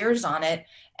many years on it,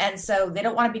 and so they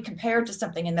don't want to be compared to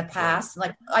something in the past.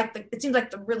 It seems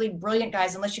like the really brilliant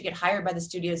guys, unless you get hired by the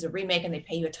studio as a remake and they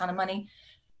pay you a ton of money,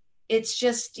 it's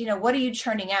just what are you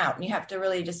churning out? And you have to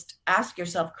really just ask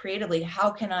yourself creatively, how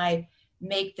can I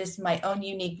make this my own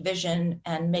unique vision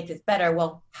and make this better?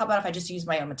 Well, how about if I just use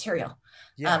my own material?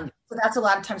 Yeah. So that's a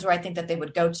lot of times where I think that they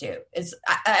would go to is,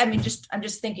 I'm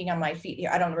just thinking on my feet here.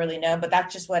 I don't really know, but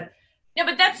that's just what. No,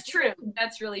 but that's true.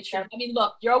 That's really true. I mean,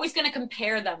 look, you're always going to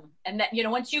compare them. And that,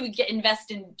 once you get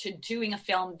invested into doing a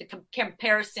film, the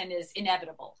comparison is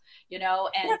inevitable, and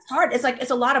it's hard.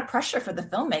 It's a lot of pressure for the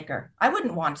filmmaker. I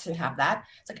wouldn't want to have that.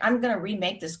 It's like, I'm going to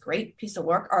remake this great piece of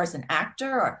work, or as an actor,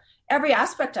 or every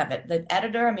aspect of it, the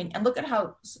editor. I mean, and look at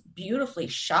how beautifully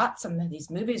shot some of these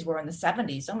movies were in the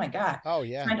 70s. Oh my God. Oh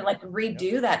yeah. Trying to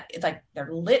redo that. It's like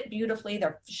they're lit beautifully.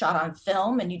 They're shot on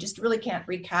film, and you just really can't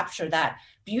recapture that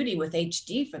beauty with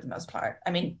HD for the most part.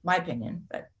 I mean, my opinion,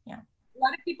 but yeah. A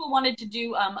lot of people wanted to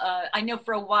do, I know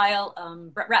for a while,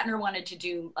 Brett Ratner wanted to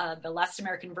do The Last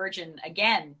American Virgin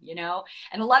again,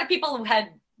 and a lot of people had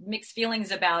mixed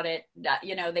feelings about it.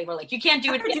 They were like, you can't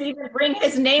do it. How could you even bring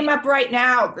his name up right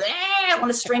now? I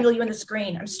want to strangle you in the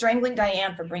screen. I'm strangling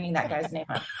Diane for bringing that guy's name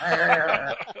up.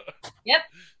 Yep.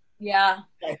 Yeah.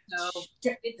 So,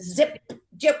 zip.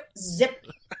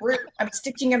 I'm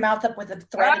stitching your mouth up with a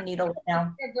thread and needle right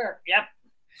now.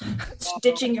 Yep.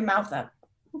 Stitching your mouth up.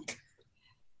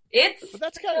 It's But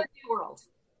that's kind of new world.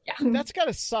 Yeah. That's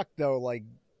gotta suck though. Like,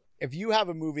 if you have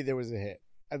a movie that was a hit,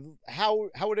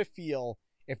 how would it feel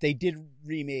if they did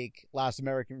remake Last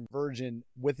American Virgin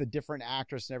with a different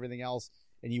actress and everything else,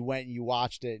 and you went and you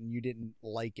watched it and you didn't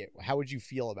like it? How would you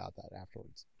feel about that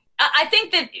afterwards? I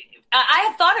think that I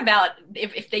have thought about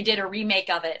if they did a remake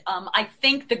of it. I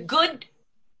think the good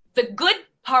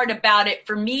part about it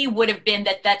for me would have been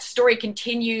that story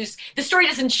continues. The story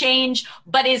doesn't change,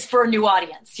 but is for a new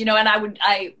audience, and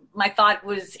my thought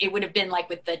was it would have been like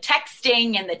with the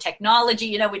texting and the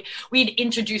technology, we'd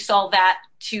introduce all that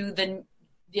to the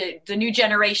new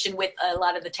generation with a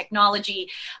lot of the technology,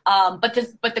 but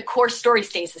the core story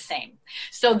stays the same.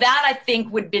 So that I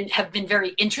think have been very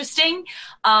interesting.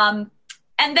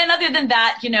 And then other than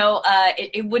that,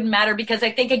 it wouldn't matter because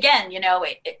I think again,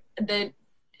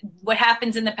 what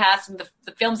happens in the past and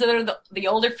the films that are the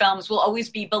older films will always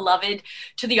be beloved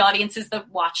to the audiences that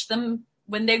watched them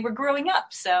when they were growing up.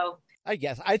 So I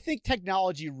guess I think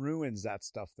technology ruins that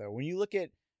stuff though. When you look at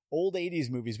old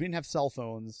 80s movies, we didn't have cell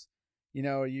phones. You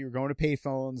were going to pay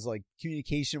phones, like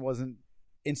communication wasn't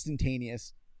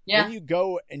instantaneous. Yeah. When you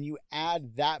go and you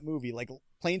add that movie, like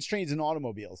Planes, Trains, and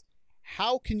Automobiles,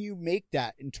 how can you make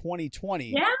that in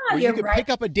 2020? Yeah, where you're you could right. pick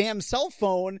up a damn cell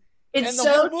phone It's and the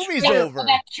so whole movie's true. over.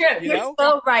 that's true. You're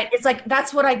so right. It's like,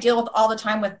 that's what I deal with all the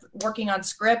time with working on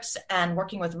scripts and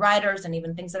working with writers and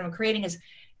even things that I'm creating is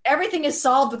everything is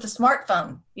solved with a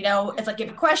smartphone. It's like you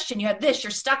have a question, you have this,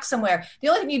 you're stuck somewhere. The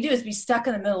only thing you do is be stuck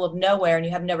in the middle of nowhere and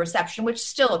you have no reception, which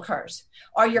still occurs,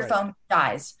 or your phone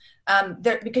dies.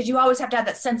 Because you always have to have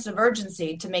that sense of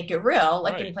urgency to make it real,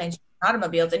 like when you're playing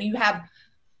automobiles, and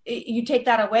you take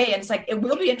that away, and it's like, it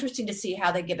will be interesting to see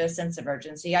how they give a sense of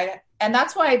urgency. And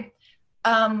that's why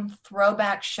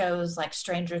throwback shows like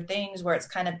Stranger Things, where it's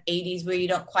kind of 80s, where you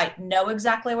don't quite know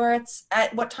exactly where it's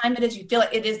at, what time it is. You feel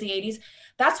like it is the 80s.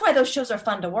 That's why those shows are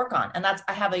fun to work on. And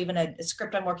I have even a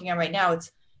script I'm working on right now.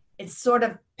 It's sort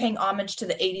of paying homage to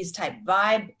the 80s type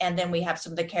vibe. And then we have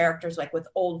some of the characters like with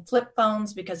old flip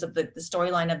phones because of the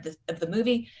storyline of the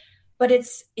movie. But it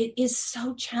is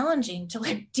so challenging to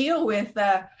like deal with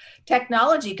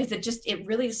technology, because it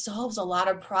really solves a lot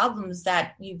of problems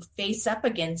that you face up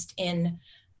against in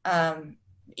in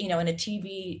a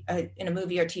TV, in a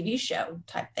movie or TV show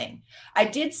type thing. I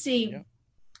did see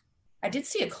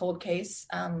a cold case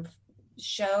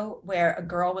show where a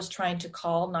girl was trying to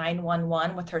call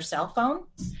 911 with her cell phone,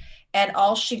 and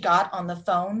all she got on the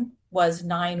phone was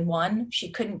 911. She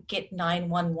couldn't get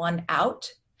 911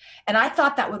 out. And I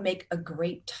thought that would make a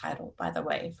great title, by the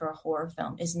way, for a horror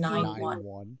film, is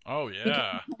 911. Oh, yeah. You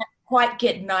can't quite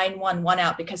get 911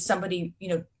 out because somebody,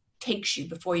 takes you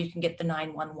before you can get the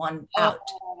 911 out.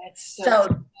 Oh, that's so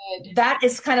good. That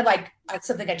is kind of like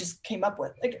something I just came up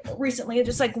with like recently,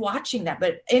 just like watching that.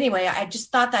 But anyway, I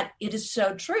just thought that it is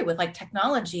so true with like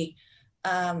technology.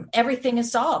 Everything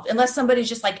is solved unless somebody's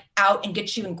just like out and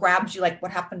gets you and grabs you, like what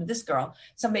happened to this girl.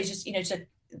 Somebody's just,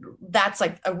 that's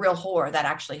like a real horror that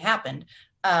actually happened.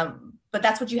 But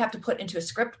that's what you have to put into a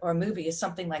script or a movie, is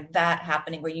something like that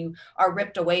happening where you are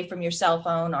ripped away from your cell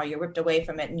phone or you're ripped away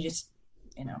from it and you just,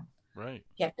 right.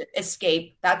 You have to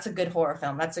escape. That's a good horror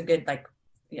film. That's a good,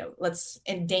 let's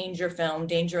endanger film,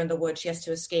 Danger in the Woods. She has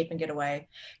to escape and get away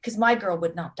because my girl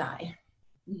would not die.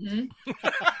 Mm-hmm.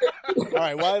 All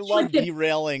right. Well, I love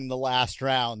derailing the last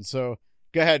round. So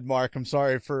go ahead, Mark. I'm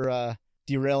sorry for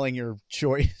derailing your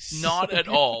choice. Not at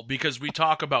all, because we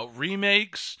talk about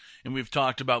remakes and we've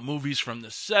talked about movies from the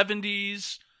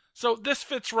 70s. So this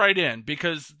fits right in,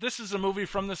 because this is a movie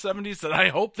from the 70s that I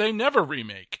hope they never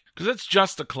remake, because it's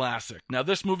just a classic. Now,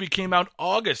 this movie came out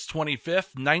August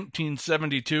 25th,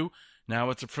 1972. Now,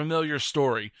 it's a familiar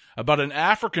story about an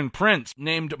African prince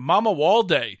named Mama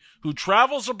Walde who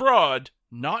travels abroad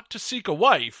not to seek a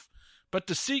wife, but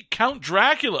to seek Count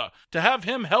Dracula to have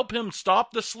him help him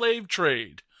stop the slave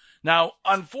trade. Now,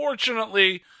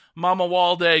 unfortunately, Mama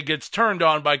Walde gets turned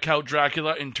on by Count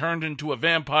Dracula and turned into a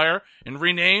vampire and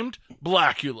renamed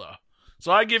Blackula.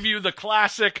 So I give you the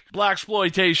classic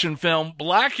blaxploitation film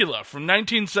Blackula from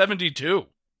 1972. Oh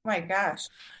my gosh.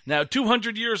 Now,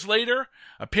 200 years later,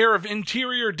 a pair of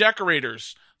interior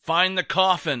decorators find the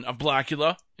coffin of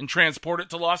Blackula and transport it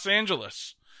to Los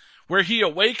Angeles, where he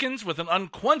awakens with an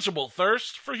unquenchable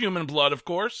thirst for human blood, of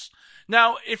course.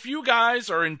 Now, if you guys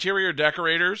are interior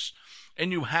decorators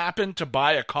and you happen to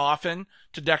buy a coffin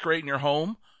to decorate in your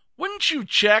home, wouldn't you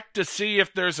check to see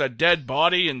if there's a dead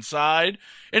body inside?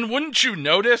 And wouldn't you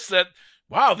notice that,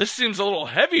 wow, this seems a little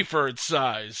heavy for its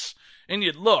size? And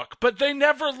you'd look, but they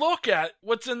never look at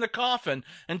what's in the coffin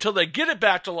until they get it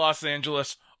back to Los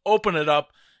Angeles, open it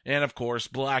up, and of course,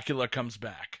 Blackula comes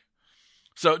back.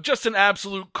 So just an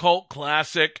absolute cult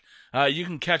classic. You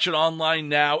can catch it online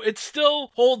now. It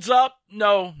still holds up.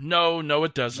 No,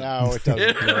 it doesn't. No, it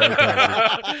doesn't.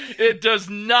 It does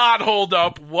not hold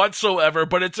up whatsoever,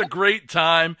 but it's a great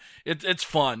time. It's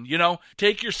fun.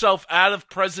 Take yourself out of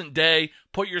present day,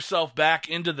 put yourself back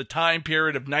into the time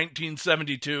period of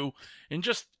 1972, and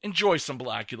just enjoy some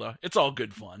Blackula. It's all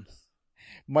good fun.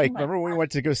 Mike, remember when we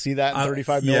went to go see that in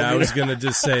 35 millimeter? Yeah, I was going to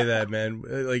just say that, man.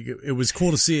 Like, it was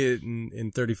cool to see it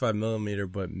in 35 millimeter,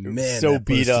 but man, so that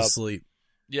beat put us up. to sleep.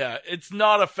 Yeah, it's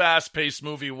not a fast-paced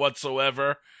movie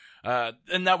whatsoever.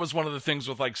 And that was one of the things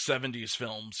with like 70s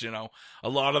films, a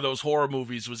lot of those horror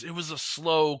movies it was a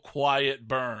slow, quiet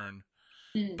burn.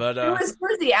 But Who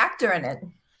was the actor in it?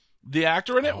 The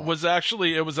actor in it was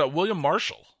William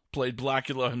Marshall, played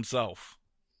Blackula himself.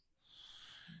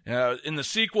 In the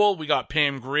sequel, we got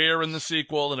Pam Grier in the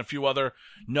sequel and a few other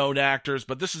known actors,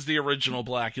 but this is the original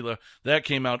Blackula. That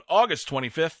came out August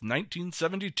 25th,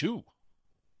 1972.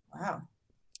 Wow.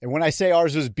 And when I say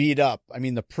ours was beat up, I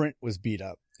mean the print was beat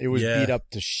up. It was beat up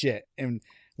to shit. And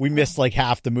we missed like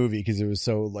half the movie because it was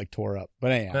so like tore up.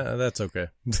 But anyhow. That's okay.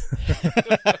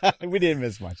 We didn't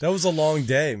miss much. That was a long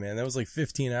day, man. That was like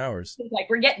 15 hours. It's like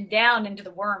we're getting down into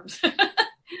the worms.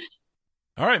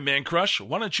 All right, Man Crush,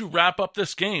 why don't you wrap up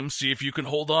this game, see if you can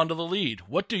hold on to the lead.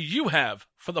 What do you have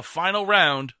for the final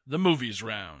round, the movies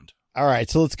round? All right,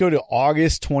 so let's go to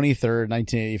August 23rd,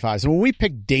 1985. So when we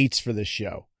pick dates for this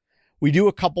show, we do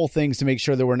a couple things to make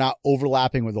sure that we're not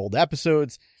overlapping with old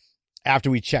episodes. After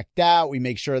we check that, we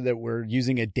make sure that we're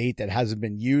using a date that hasn't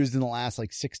been used in the last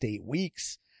like 6 to 8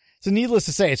 weeks. So needless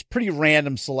to say, it's pretty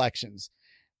random selections.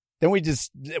 Then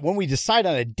when we decide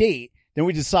on a date, Then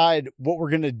we decide what we're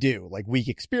going to do, like week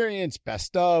experience,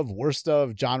 best of, worst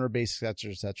of, genre based, et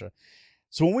cetera, et cetera.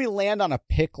 So when we land on a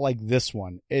pick like this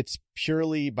one, it's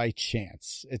purely by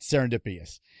chance. It's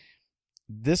serendipitous.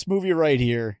 This movie right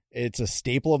here, it's a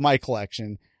staple of my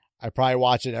collection. I probably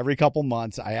watch it every couple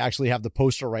months. I actually have the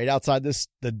poster right outside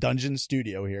the Dungeon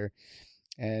studio here.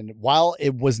 And while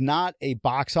it was not a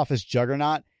box office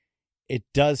juggernaut, it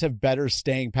does have better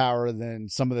staying power than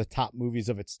some of the top movies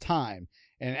of its time.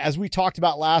 And as we talked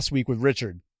about last week with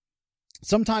Richard,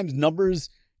 sometimes numbers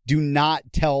do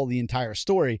not tell the entire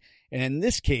story. And in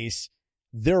this case,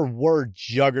 there were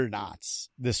juggernauts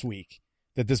this week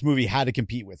that this movie had to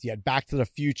compete with. You had Back to the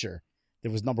Future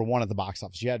that was number one at the box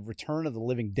office. You had Return of the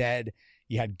Living Dead.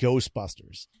 You had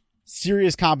Ghostbusters.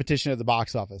 Serious competition at the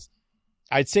box office.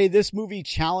 I'd say this movie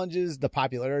challenges the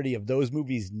popularity of those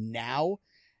movies now,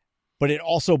 but it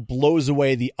also blows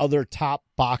away the other top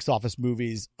box office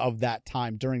movies of that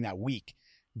time during that week.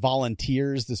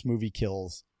 Volunteers, this movie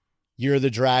kills. Year of the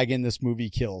Dragon, this movie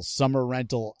kills. Summer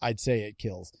Rental, I'd say it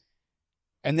kills.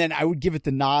 And then I would give it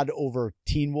the nod over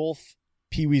Teen Wolf,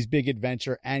 Pee-wee's Big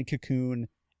Adventure, and Cocoon,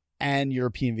 and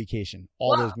European Vacation.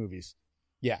 All those movies.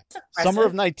 Yeah. Summer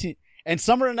of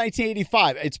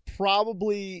 1985. It's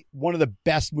probably one of the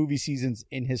best movie seasons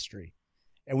in history.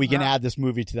 And we can add this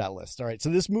movie to that list. All right. So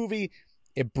this movie,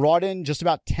 it brought in just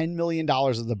about $10 million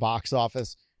at the box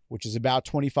office, which is about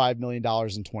 $25 million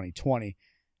in 2020.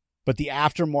 But the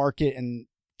aftermarket and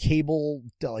cable,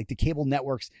 like the cable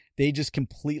networks, they just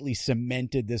completely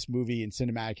cemented this movie in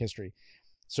cinematic history.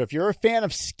 So if you're a fan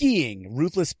of skiing,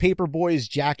 ruthless paper boys,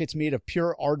 jackets made of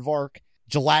pure aardvark,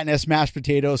 gelatinous mashed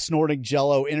potatoes, snorting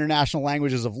jello, international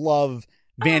languages of love,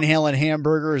 Van Halen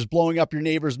hamburgers, blowing up your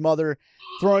neighbor's mother,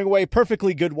 throwing away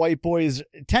perfectly good white boys,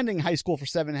 attending high school for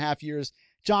 7.5 years,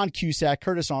 John Cusack,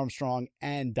 Curtis Armstrong,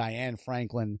 and Diane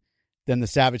Franklin, then the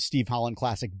Savage Steve Holland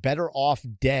classic Better Off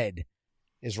Dead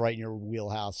is right in your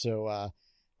wheelhouse. So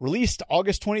released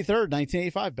August 23rd,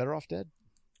 1985, Better Off Dead.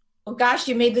 Oh gosh,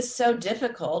 you made this so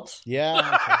difficult.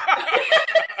 Yeah.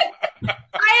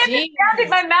 I understand.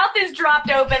 My mouth is dropped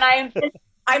open.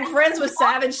 I'm friends with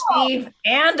Savage Steve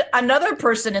and another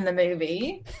person in the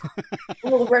movie who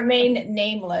will remain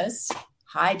nameless.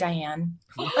 Hi, Diane.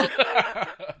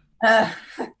 Oh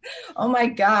my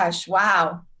gosh.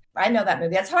 Wow. I know that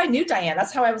movie. That's how I knew Diane.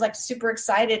 That's how I was like super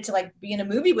excited to like be in a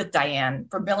movie with Diane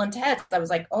for Bill and Ted. I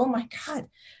was like, oh my God,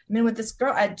 I'm in with this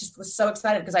girl. I just was so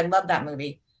excited because I love that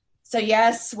movie. So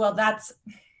yes, well, that's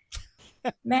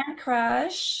Man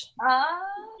Crush.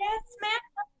 Yes, Man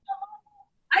Crush.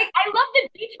 I love the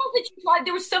details that you provided.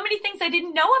 There were so many things I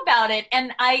didn't know about it.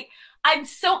 And I'm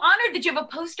so honored that you have a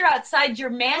poster outside your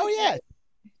mansion. Oh, yeah.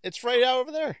 It's right out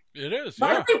over there. It is.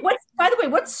 By Yeah. the way,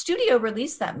 what studio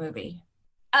released that movie?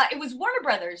 It was Warner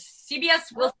Brothers.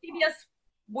 CBS,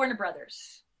 Warner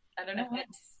Brothers. I don't know if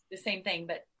it's the same thing,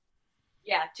 but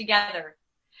yeah, together.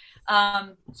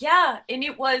 Yeah, and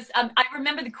it was, I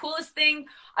remember the coolest thing,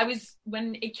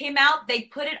 when it came out, they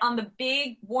put it on the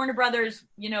big Warner Brothers,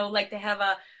 like they have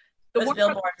the Warner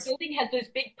billboards. Brothers building has those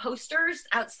big posters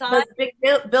outside. Those big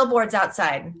billboards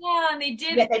outside. Yeah, and they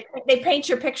did. Yeah, they paint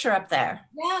your picture up there.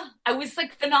 Yeah, I was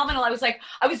like phenomenal. I was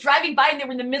driving by and they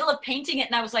were in the middle of painting it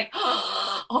and I was like,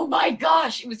 oh my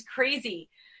gosh, it was crazy.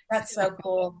 That's so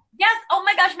cool. Yes. Oh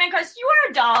my gosh, Man Crush, you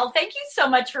are a doll. Thank you so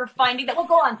much for finding that. Well,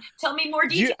 go on. Tell me more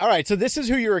details. All right. So this is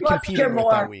who you were competing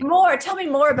with that week. Tell me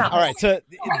more about All right. So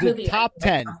the movie. top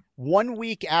 10, 1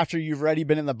 week after you've already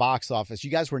been in the box office,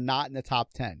 you guys were not in the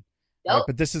top 10. Nope. Right,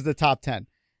 but this is the top 10.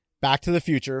 Back to the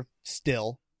Future,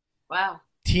 still. Wow.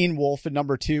 Teen Wolf at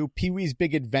number 2. Pee-wee's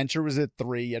Big Adventure was at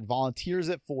 3. You had Volunteers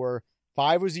at 4.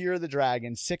 5 was Year of the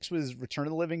Dragon. 6 was Return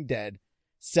of the Living Dead.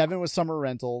 7 was Summer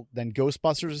Rental. Then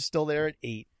Ghostbusters is still there at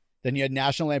 8. Then you had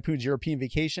National Lampoon's European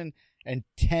Vacation. And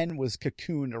 10 was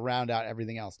Cocoon to round out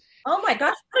everything else. Oh my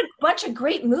gosh, what a bunch of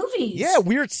great movies. Yeah,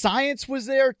 Weird Science was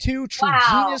there too. True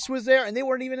Genius was there. And they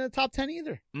weren't even in the top 10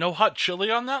 either. No Hot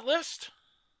Chili on that list?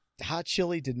 Hot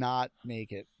Chili did not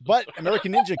make it. But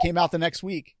American Ninja came out the next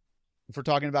week, if we're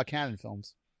talking about canon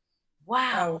films.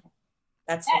 Wow. Oh,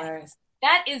 that's hilarious.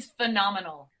 That is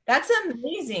phenomenal. That's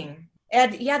amazing.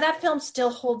 And yeah, that film still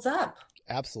holds up.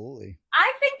 Absolutely.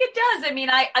 I think it does. I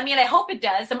mean, I hope it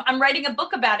does. I'm writing a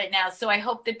book about it now, so I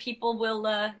hope that people will,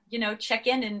 check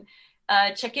in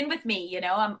with me.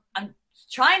 I'm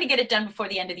trying to get it done before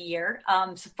the end of the year.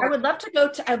 I'd love to go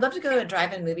to a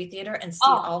drive-in movie theater and see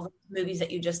all the movies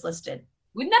that you just listed.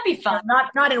 Wouldn't that be fun?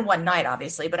 Not in one night,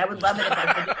 obviously, but I would love it if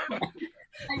I could.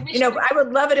 I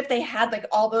would love it if they had like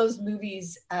all those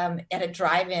movies at a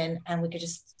drive-in, and we could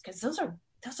just, because those are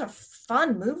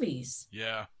fun movies.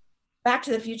 Yeah. Back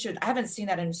to the Future, I haven't seen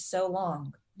that in so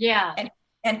long. Yeah.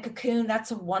 And Cocoon,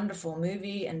 that's a wonderful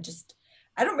movie. And just,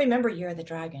 I don't remember Year of the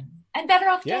Dragon. And Better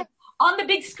Off Dead on the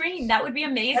big screen. That would be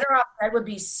amazing. Better Off Dead would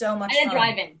be so much fun. And a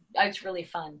drive-in. It's really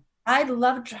fun. I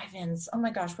love drive-ins. Oh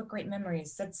my gosh, what great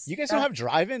memories. You guys don't have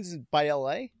drive-ins by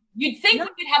LA? You'd think we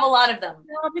could have a lot of them.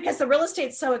 No, because the real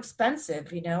estate's so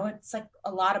expensive, you know. It's like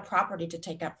a lot of property to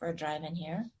take up for a drive-in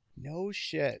here. No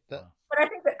shit. But I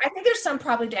think there's some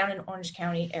probably down in Orange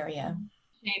County area.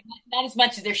 Not as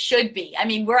much as there should be. I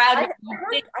mean, we're out of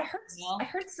I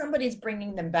heard somebody's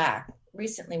bringing them back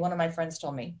recently. One of my friends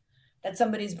told me that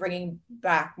somebody's bringing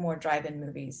back more drive-in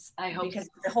movies. I hope because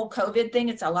the whole COVID thing,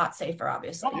 it's a lot safer,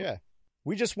 obviously. Yeah.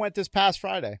 We just went this past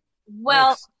Friday.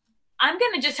 Well, I'm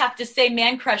going to just have to say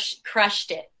Man Crush crushed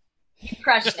it. You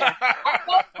crushed it.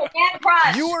 Man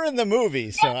Crush. You were in the movie,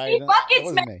 so buckets,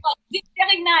 wasn't me. It's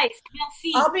very nice.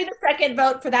 I'll be the second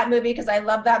vote for that movie because I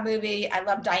love that movie. I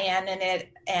love Diane in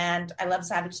it, and I love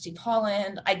Savage Steve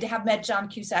Holland. I have met John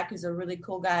Cusack, who's a really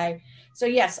cool guy. So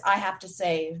yes, I have to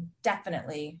say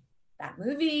definitely that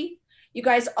movie. You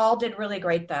guys all did really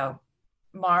great, though.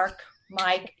 Mark,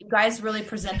 Mike, you guys really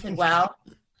presented well.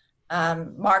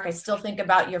 Mark, I still think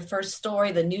about your first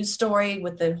story, the news story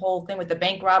with the whole thing with the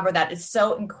bank robber. That is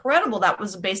so incredible. That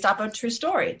was based off a true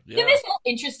story. Yeah. Isn't this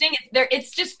interesting?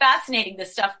 It's just fascinating, the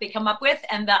stuff they come up with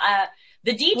and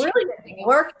the details. Brilliant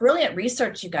work, brilliant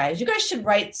research, you guys. You guys should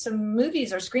write some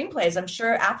movies or screenplays. I'm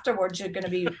sure afterwards you're going to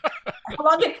be.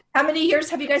 How many years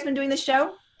have you guys been doing this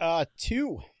show?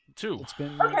 2. It's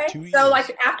been 2 years. So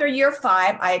like after year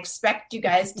 5, I expect you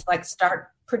guys to like start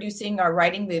producing or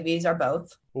writing movies or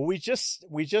both. Well, we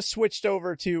just switched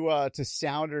over to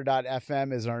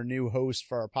sounder.fm as our new host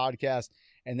for our podcast,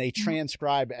 and they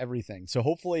transcribe everything. So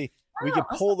hopefully we can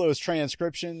pull those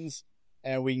transcriptions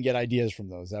and we can get ideas from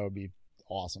those. That would be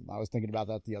awesome. I was thinking about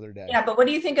that the other day. Yeah, but what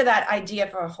do you think of that idea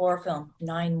for a horror film?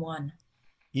 9-1.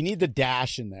 You need the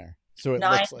dash in there. So it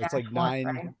looks it's like 9.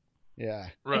 Right? Yeah.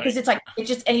 Right. Because it's like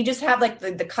and you just have like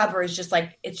the cover is just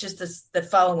like it's just the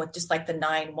phone with just like the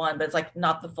 9-1, but it's like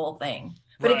not the full thing.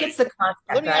 But it gets the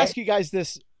concept. Let me ask you guys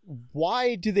this.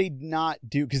 Why do they not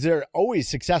do, because they're always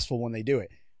successful when they do it.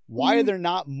 Why are there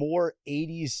not more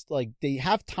 80s, like they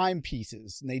have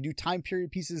timepieces and they do time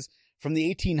period pieces from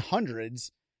the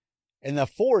 1800s and the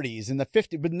 40s and the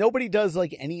 50s, but nobody does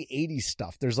like any 80s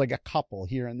stuff. There's like a couple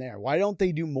here and there. Why don't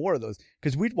they do more of those?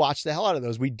 Because we'd watch the hell out of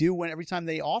those. We do every time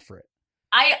they offer it.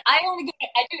 I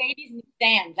do 80s in the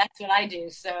stand. That's what I do.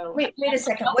 So wait a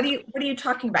second. What are you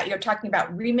talking about? You're talking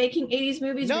about remaking 80s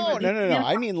movies? No.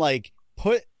 I mean like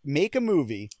make a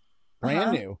movie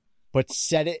brand new, but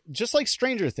set it just like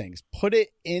Stranger Things. Put it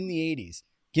in the 80s.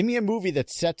 Give me a movie that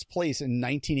sets place in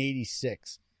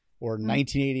 1986 or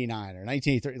 1989 or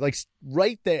 1983, like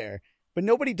right there. But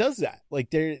nobody does that.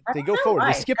 Like they go forward.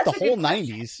 They skip the whole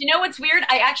 90s. You know what's weird?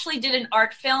 I actually did an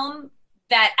art film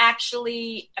that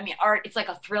it's like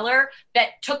a thriller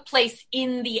that took place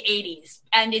in the 80s,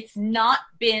 and it's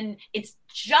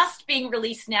just being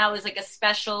released now as like a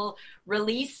special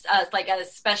release, like a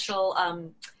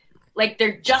special, like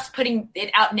they're just putting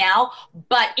it out now,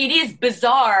 but it is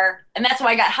bizarre. And that's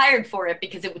why I got hired for it,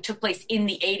 because it took place in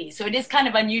the 80s. So it is kind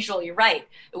of unusual. You're right.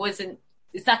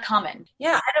 It's not common.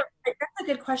 Yeah, that's a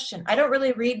good question. I don't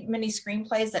really read many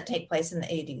screenplays that take place in the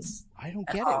 80s. I don't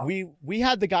get it. We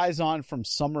had the guys on from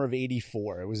Summer of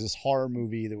 '84. It was this horror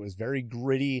movie that was very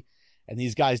gritty, and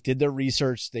these guys did their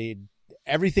research. They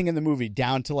everything in the movie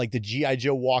down to like the G.I.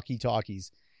 Joe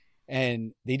walkie-talkies,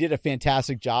 and they did a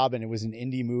fantastic job, and it was an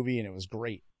indie movie, and it was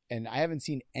great. And I haven't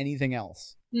seen anything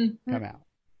else come out.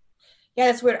 Yeah,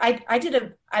 that's weird.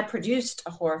 I produced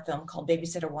a horror film called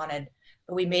Babysitter Wanted,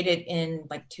 but we made it in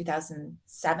like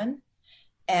 2007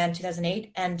 and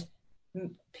 2008, and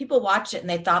people watched it and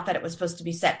they thought that it was supposed to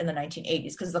be set in the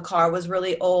 1980s because the car was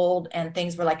really old and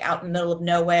things were like out in the middle of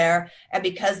nowhere. And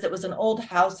because it was an old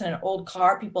house and an old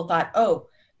car, people thought, oh,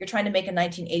 you're trying to make a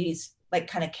 1980s like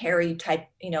kind of Carrie type,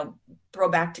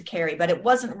 throwback to Carrie. But it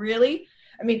wasn't really.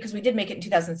 I mean, because we did make it in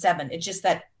 2007. It's just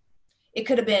that it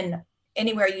could have been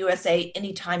Anywhere USA,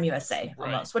 Anytime USA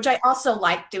almost, which I also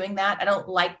like doing that. I don't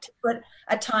like to put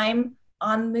a time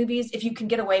on movies if you can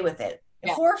get away with it.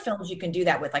 Yeah. Horror films you can do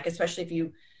that with, like especially if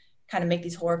you kind of make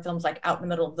these horror films like out in the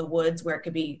middle of the woods where it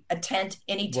could be a tent,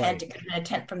 any tent. It could be a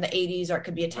tent from the 80s or it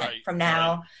could be a tent from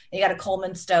now. And you got a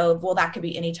Coleman stove. Well, that could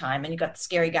be anytime. And you got the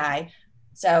scary guy.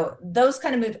 So those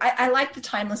kind of movies, I like the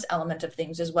timeless element of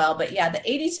things as well. But yeah, the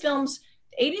 80s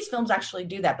films actually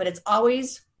do that, but it's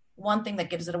always one thing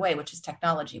that gives it away, which is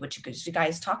technology, which you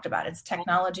guys talked about. It's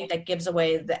technology that gives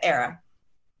away the era.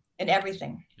 in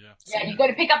everything. Yeah, you go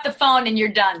to pick up the phone and you're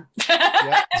done.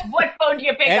 Yep. What phone do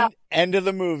you pick up? End of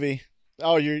the movie.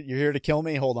 Oh, you're here to kill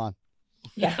me? Hold on.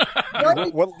 Yeah. You're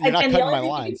not cutting my thing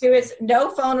lines. you can do is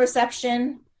no phone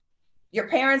reception. Your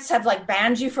parents have like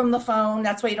banned you from the phone.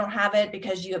 That's why you don't have it,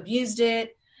 because you abused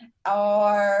it,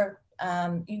 or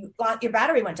your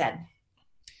battery went dead.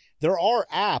 There are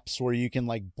apps where you can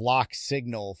like block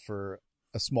signal for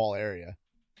a small area.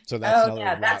 So that's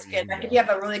that's good. Like if you have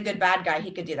a really good bad guy,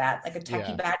 he could do that. Like a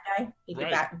techie bad guy, he could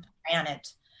ban it.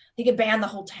 He could ban the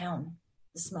whole town,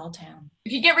 the small town.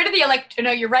 If you get rid of the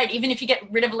no, you're right. Even if you get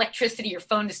rid of electricity, your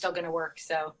phone is still going to work.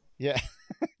 So yeah,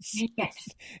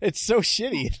 it's so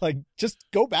shitty. Like, just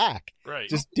go back. Right.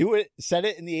 Just do it. Set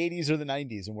it in the 80s or the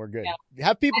 90s, and we're good.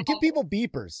 Yeah. Give people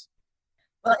beepers.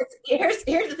 Well, here's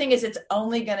the thing: is it's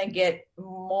only going to get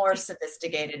more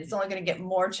sophisticated. It's only going to get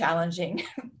more challenging.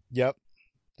 Yep.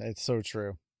 That's so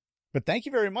true. But thank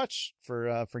you very much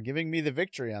for giving me the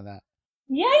victory on that.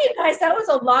 Yeah, you guys, that was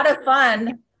a lot of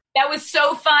fun. That was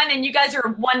so fun, and you guys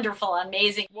are wonderful,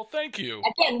 amazing. Well, thank you.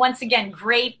 Once again,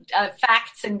 great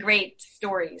facts and great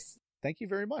stories. Thank you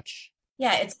very much.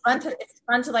 Yeah, it's fun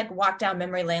to like walk down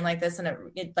memory lane like this, and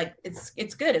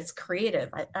it's good. It's creative.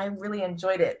 I really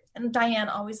enjoyed it. And Diane,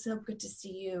 always so good to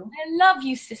see you. I love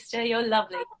you, sister. You're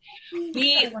lovely.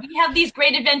 We have these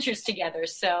great adventures together,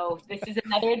 so this is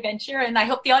another adventure, and I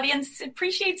hope the audience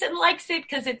appreciates it and likes it,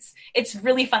 because it's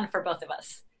really fun for both of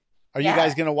us. Are you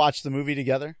guys going to watch the movie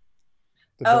together?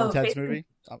 The Bill and Ted's movie?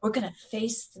 We're going to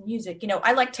face the music.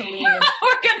 I like to lean in.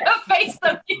 We're going to face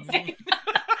the music.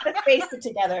 Let's face it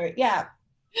together. Yeah.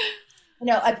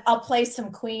 I'll play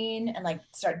some Queen and like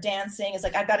start dancing. It's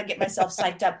like, I've got to get myself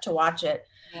psyched up to watch it.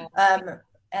 Yeah.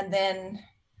 And then,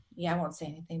 I won't say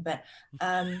anything, but,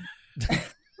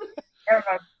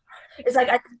 it's like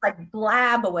I just like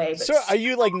blab away. But so are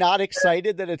you like not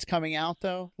excited that it's coming out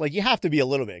though? Like, you have to be a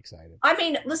little bit excited. I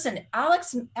mean, listen,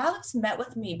 Alex met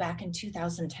with me back in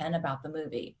 2010 about the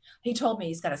movie. He told me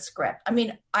he's got a script. I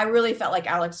mean, I really felt like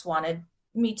Alex wanted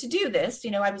me to do this.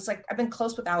 I was like, I've been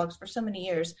close with Alex for so many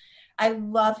years. I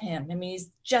love him. I mean,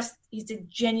 he's a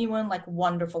genuine, like,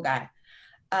 wonderful guy.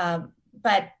 And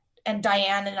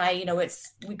Diane and I,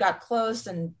 we got close,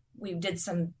 and we did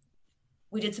some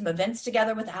events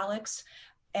together with Alex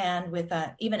and with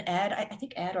even Ed. I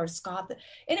think Ed or Scott.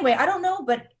 Anyway, I don't know,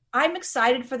 but I'm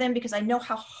excited for them because I know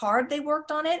how hard they worked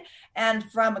on it.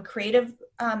 And from a creative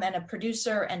and a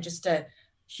producer and just a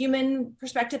human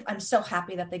perspective, I'm so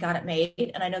happy that they got it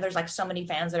made. And I know there's like so many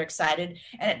fans that are excited,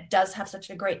 and it does have such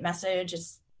a great message,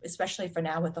 especially for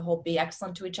now with the whole be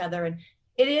excellent to each other. And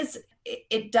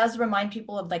it does remind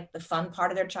people of like the fun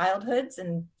part of their childhoods.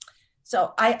 And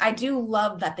so I do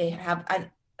love that they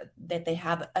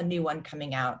have a new one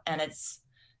coming out, and it's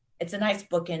a nice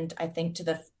bookend, I think, to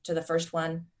the first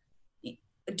one.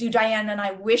 Do Diane and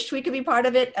I wish we could be part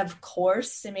of it? Of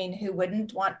course. I mean, who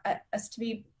wouldn't want us to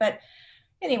be? But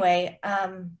anyway, I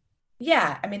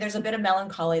mean, there's a bit of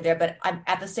melancholy there, but I'm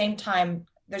at the same time,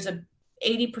 there's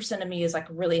 80% of me is like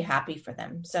really happy for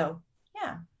them. So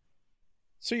yeah.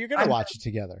 So you're going to watch it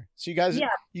together. So you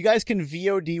guys can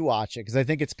VOD watch it, because I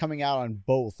think it's coming out on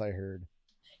both, I heard.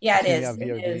 Yeah, it is.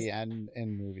 VOD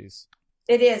and movies.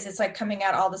 It is. It's like coming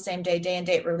out all the same day and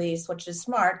date release, which is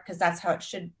smart, because that's how it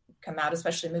should come out,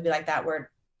 especially a movie like that where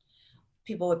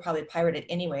people would probably pirate it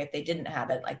anyway if they didn't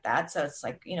have it like that. So it's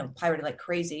like, pirated like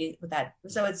crazy with that.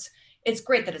 So it's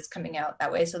great that it's coming out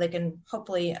that way, so they can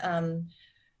hopefully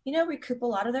recoup a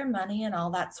lot of their money and all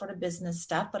that sort of business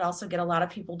stuff, but also get a lot of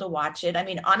people to watch it. I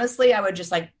mean, honestly, I would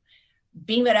just like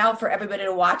beam it out for everybody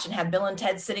to watch and have Bill and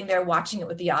Ted sitting there watching it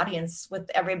with the audience, with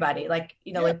everybody. Like,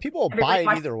 like people will buy it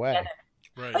either way.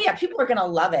 Right. Oh yeah, people are going to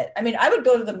love it. I mean, I would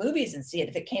go to the movies and see it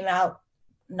if it came out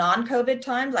non-COVID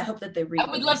times. I hope that they I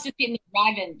would love to see it in the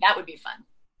drive-in. That would be fun.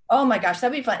 Oh my gosh,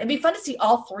 that'd be fun. It'd be fun to see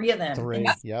all three of them.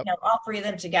 All three of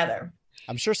them together.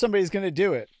 I'm sure somebody's going to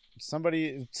do it.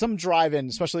 Some drive-in,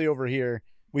 especially over here.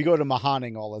 We go to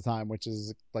Mahaning all the time, which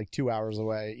is like 2 hours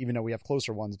away, even though we have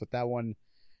closer ones. But that one,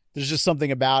 there's just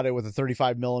something about it with a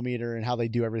 35 millimeter and how they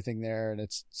do everything there. And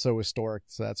it's so historic.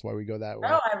 So that's why we go that way.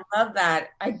 Oh, I love that.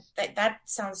 That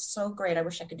sounds so great. I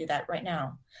wish I could do that right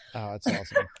now. Oh, that's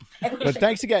awesome. But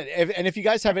thanks again. If you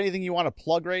guys have anything you want to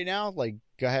plug right now, like,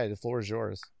 go ahead. The floor is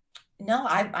yours. No,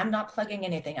 I'm not plugging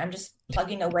anything. I'm just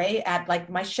plugging away at like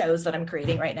my shows that I'm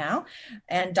creating right now.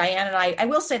 And Diane and I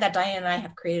will say that Diane and I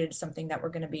have created something that we're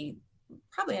going to be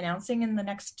probably announcing in the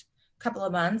next couple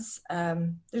of months.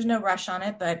 There's no rush on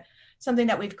it, but something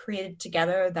that we've created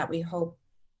together that we hope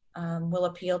will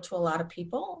appeal to a lot of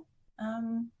people.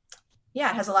 It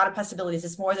has a lot of possibilities.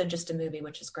 It's more than just a movie,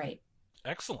 which is great.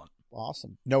 Excellent.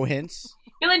 Awesome. No hints?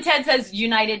 Bill and Ted has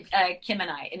united Kim and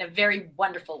I in a very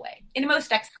wonderful way, in a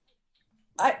most excellent.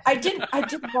 I did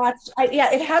watch.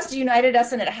 It has united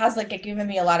us, and it has like given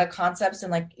me a lot of concepts,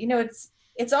 and it's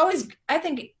always. I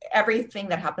think everything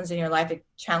that happens in your life, it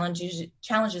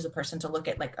challenges a person to look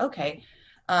at like, okay,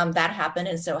 that happened,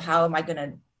 and so how am I going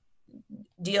to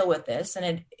deal with this?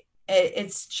 And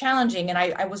it's challenging. And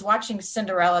I was watching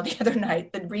Cinderella the other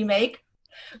night, the remake,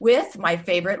 with my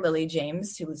favorite Lily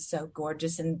James, who was so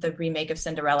gorgeous in the remake of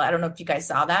Cinderella. I don't know if you guys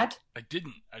saw that. I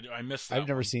didn't. I missed that. I've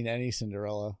never seen any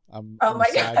Cinderella. Oh my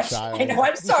gosh. Child. I know.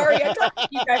 I'm sorry. I talked to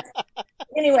you guys.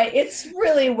 Anyway, it's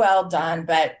really well done,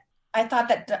 but I thought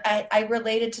that I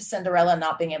related to Cinderella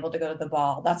not being able to go to the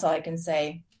ball. That's all I can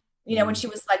say. When she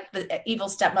was like the evil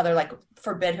stepmother, like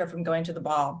forbid her from going to the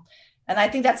ball. And I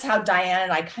think that's how Diane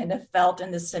and I kind of felt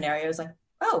in this scenario. It was like,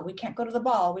 oh, we can't go to the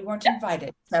ball. We weren't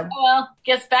invited. So, well,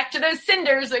 guess back to those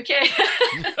cinders, okay?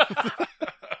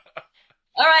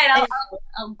 All right.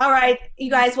 All right, you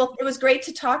guys. Well, it was great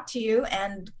to talk to you,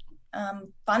 and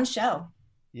fun show.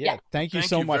 Yeah. Thank you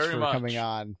so much for coming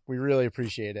on. We really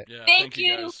appreciate it. Yeah, thank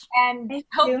you. And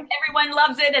hope everyone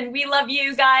loves it, and we love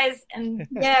you guys. And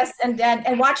yes,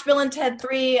 and watch Bill and Ted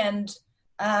 3, and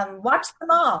watch them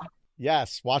all.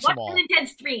 Yes, watch them all. Bill and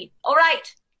Ted's 3. All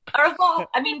right. Au revoir.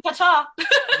 I mean, ta-ta.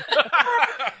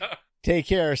 Take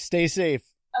care. Stay safe.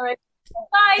 All right.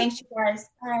 Bye. Thanks, you guys.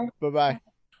 Bye. Bye-bye.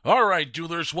 All right,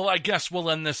 duelers. Well, I guess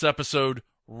we'll end this episode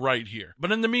right here.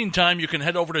 But in the meantime, you can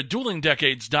head over to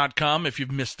duelingdecades.com if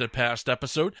you've missed a past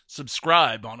episode.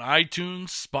 Subscribe on iTunes,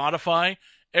 Spotify,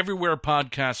 everywhere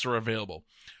podcasts are available.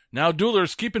 Now,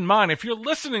 duelers, keep in mind, if you're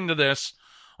listening to this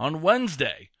on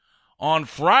Wednesday, on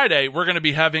Friday, we're going to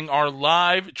be having our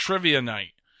live trivia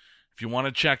night. If you want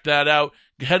to check that out,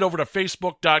 head over to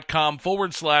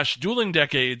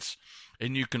facebook.com/duelingdecades,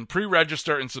 and you can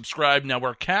pre-register and subscribe. Now,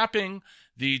 we're capping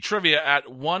the trivia at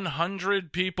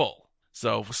 100 people.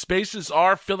 So spaces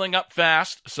are filling up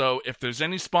fast. So if there's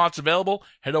any spots available,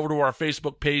 head over to our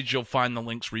Facebook page. You'll find the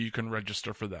links where you can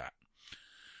register for that.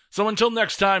 So until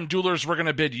next time, duelers, we're going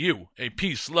to bid you a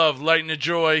peace, love, light, and a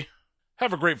joy.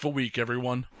 Have a grateful week,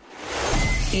 everyone.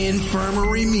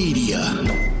 Infirmary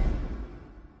Media.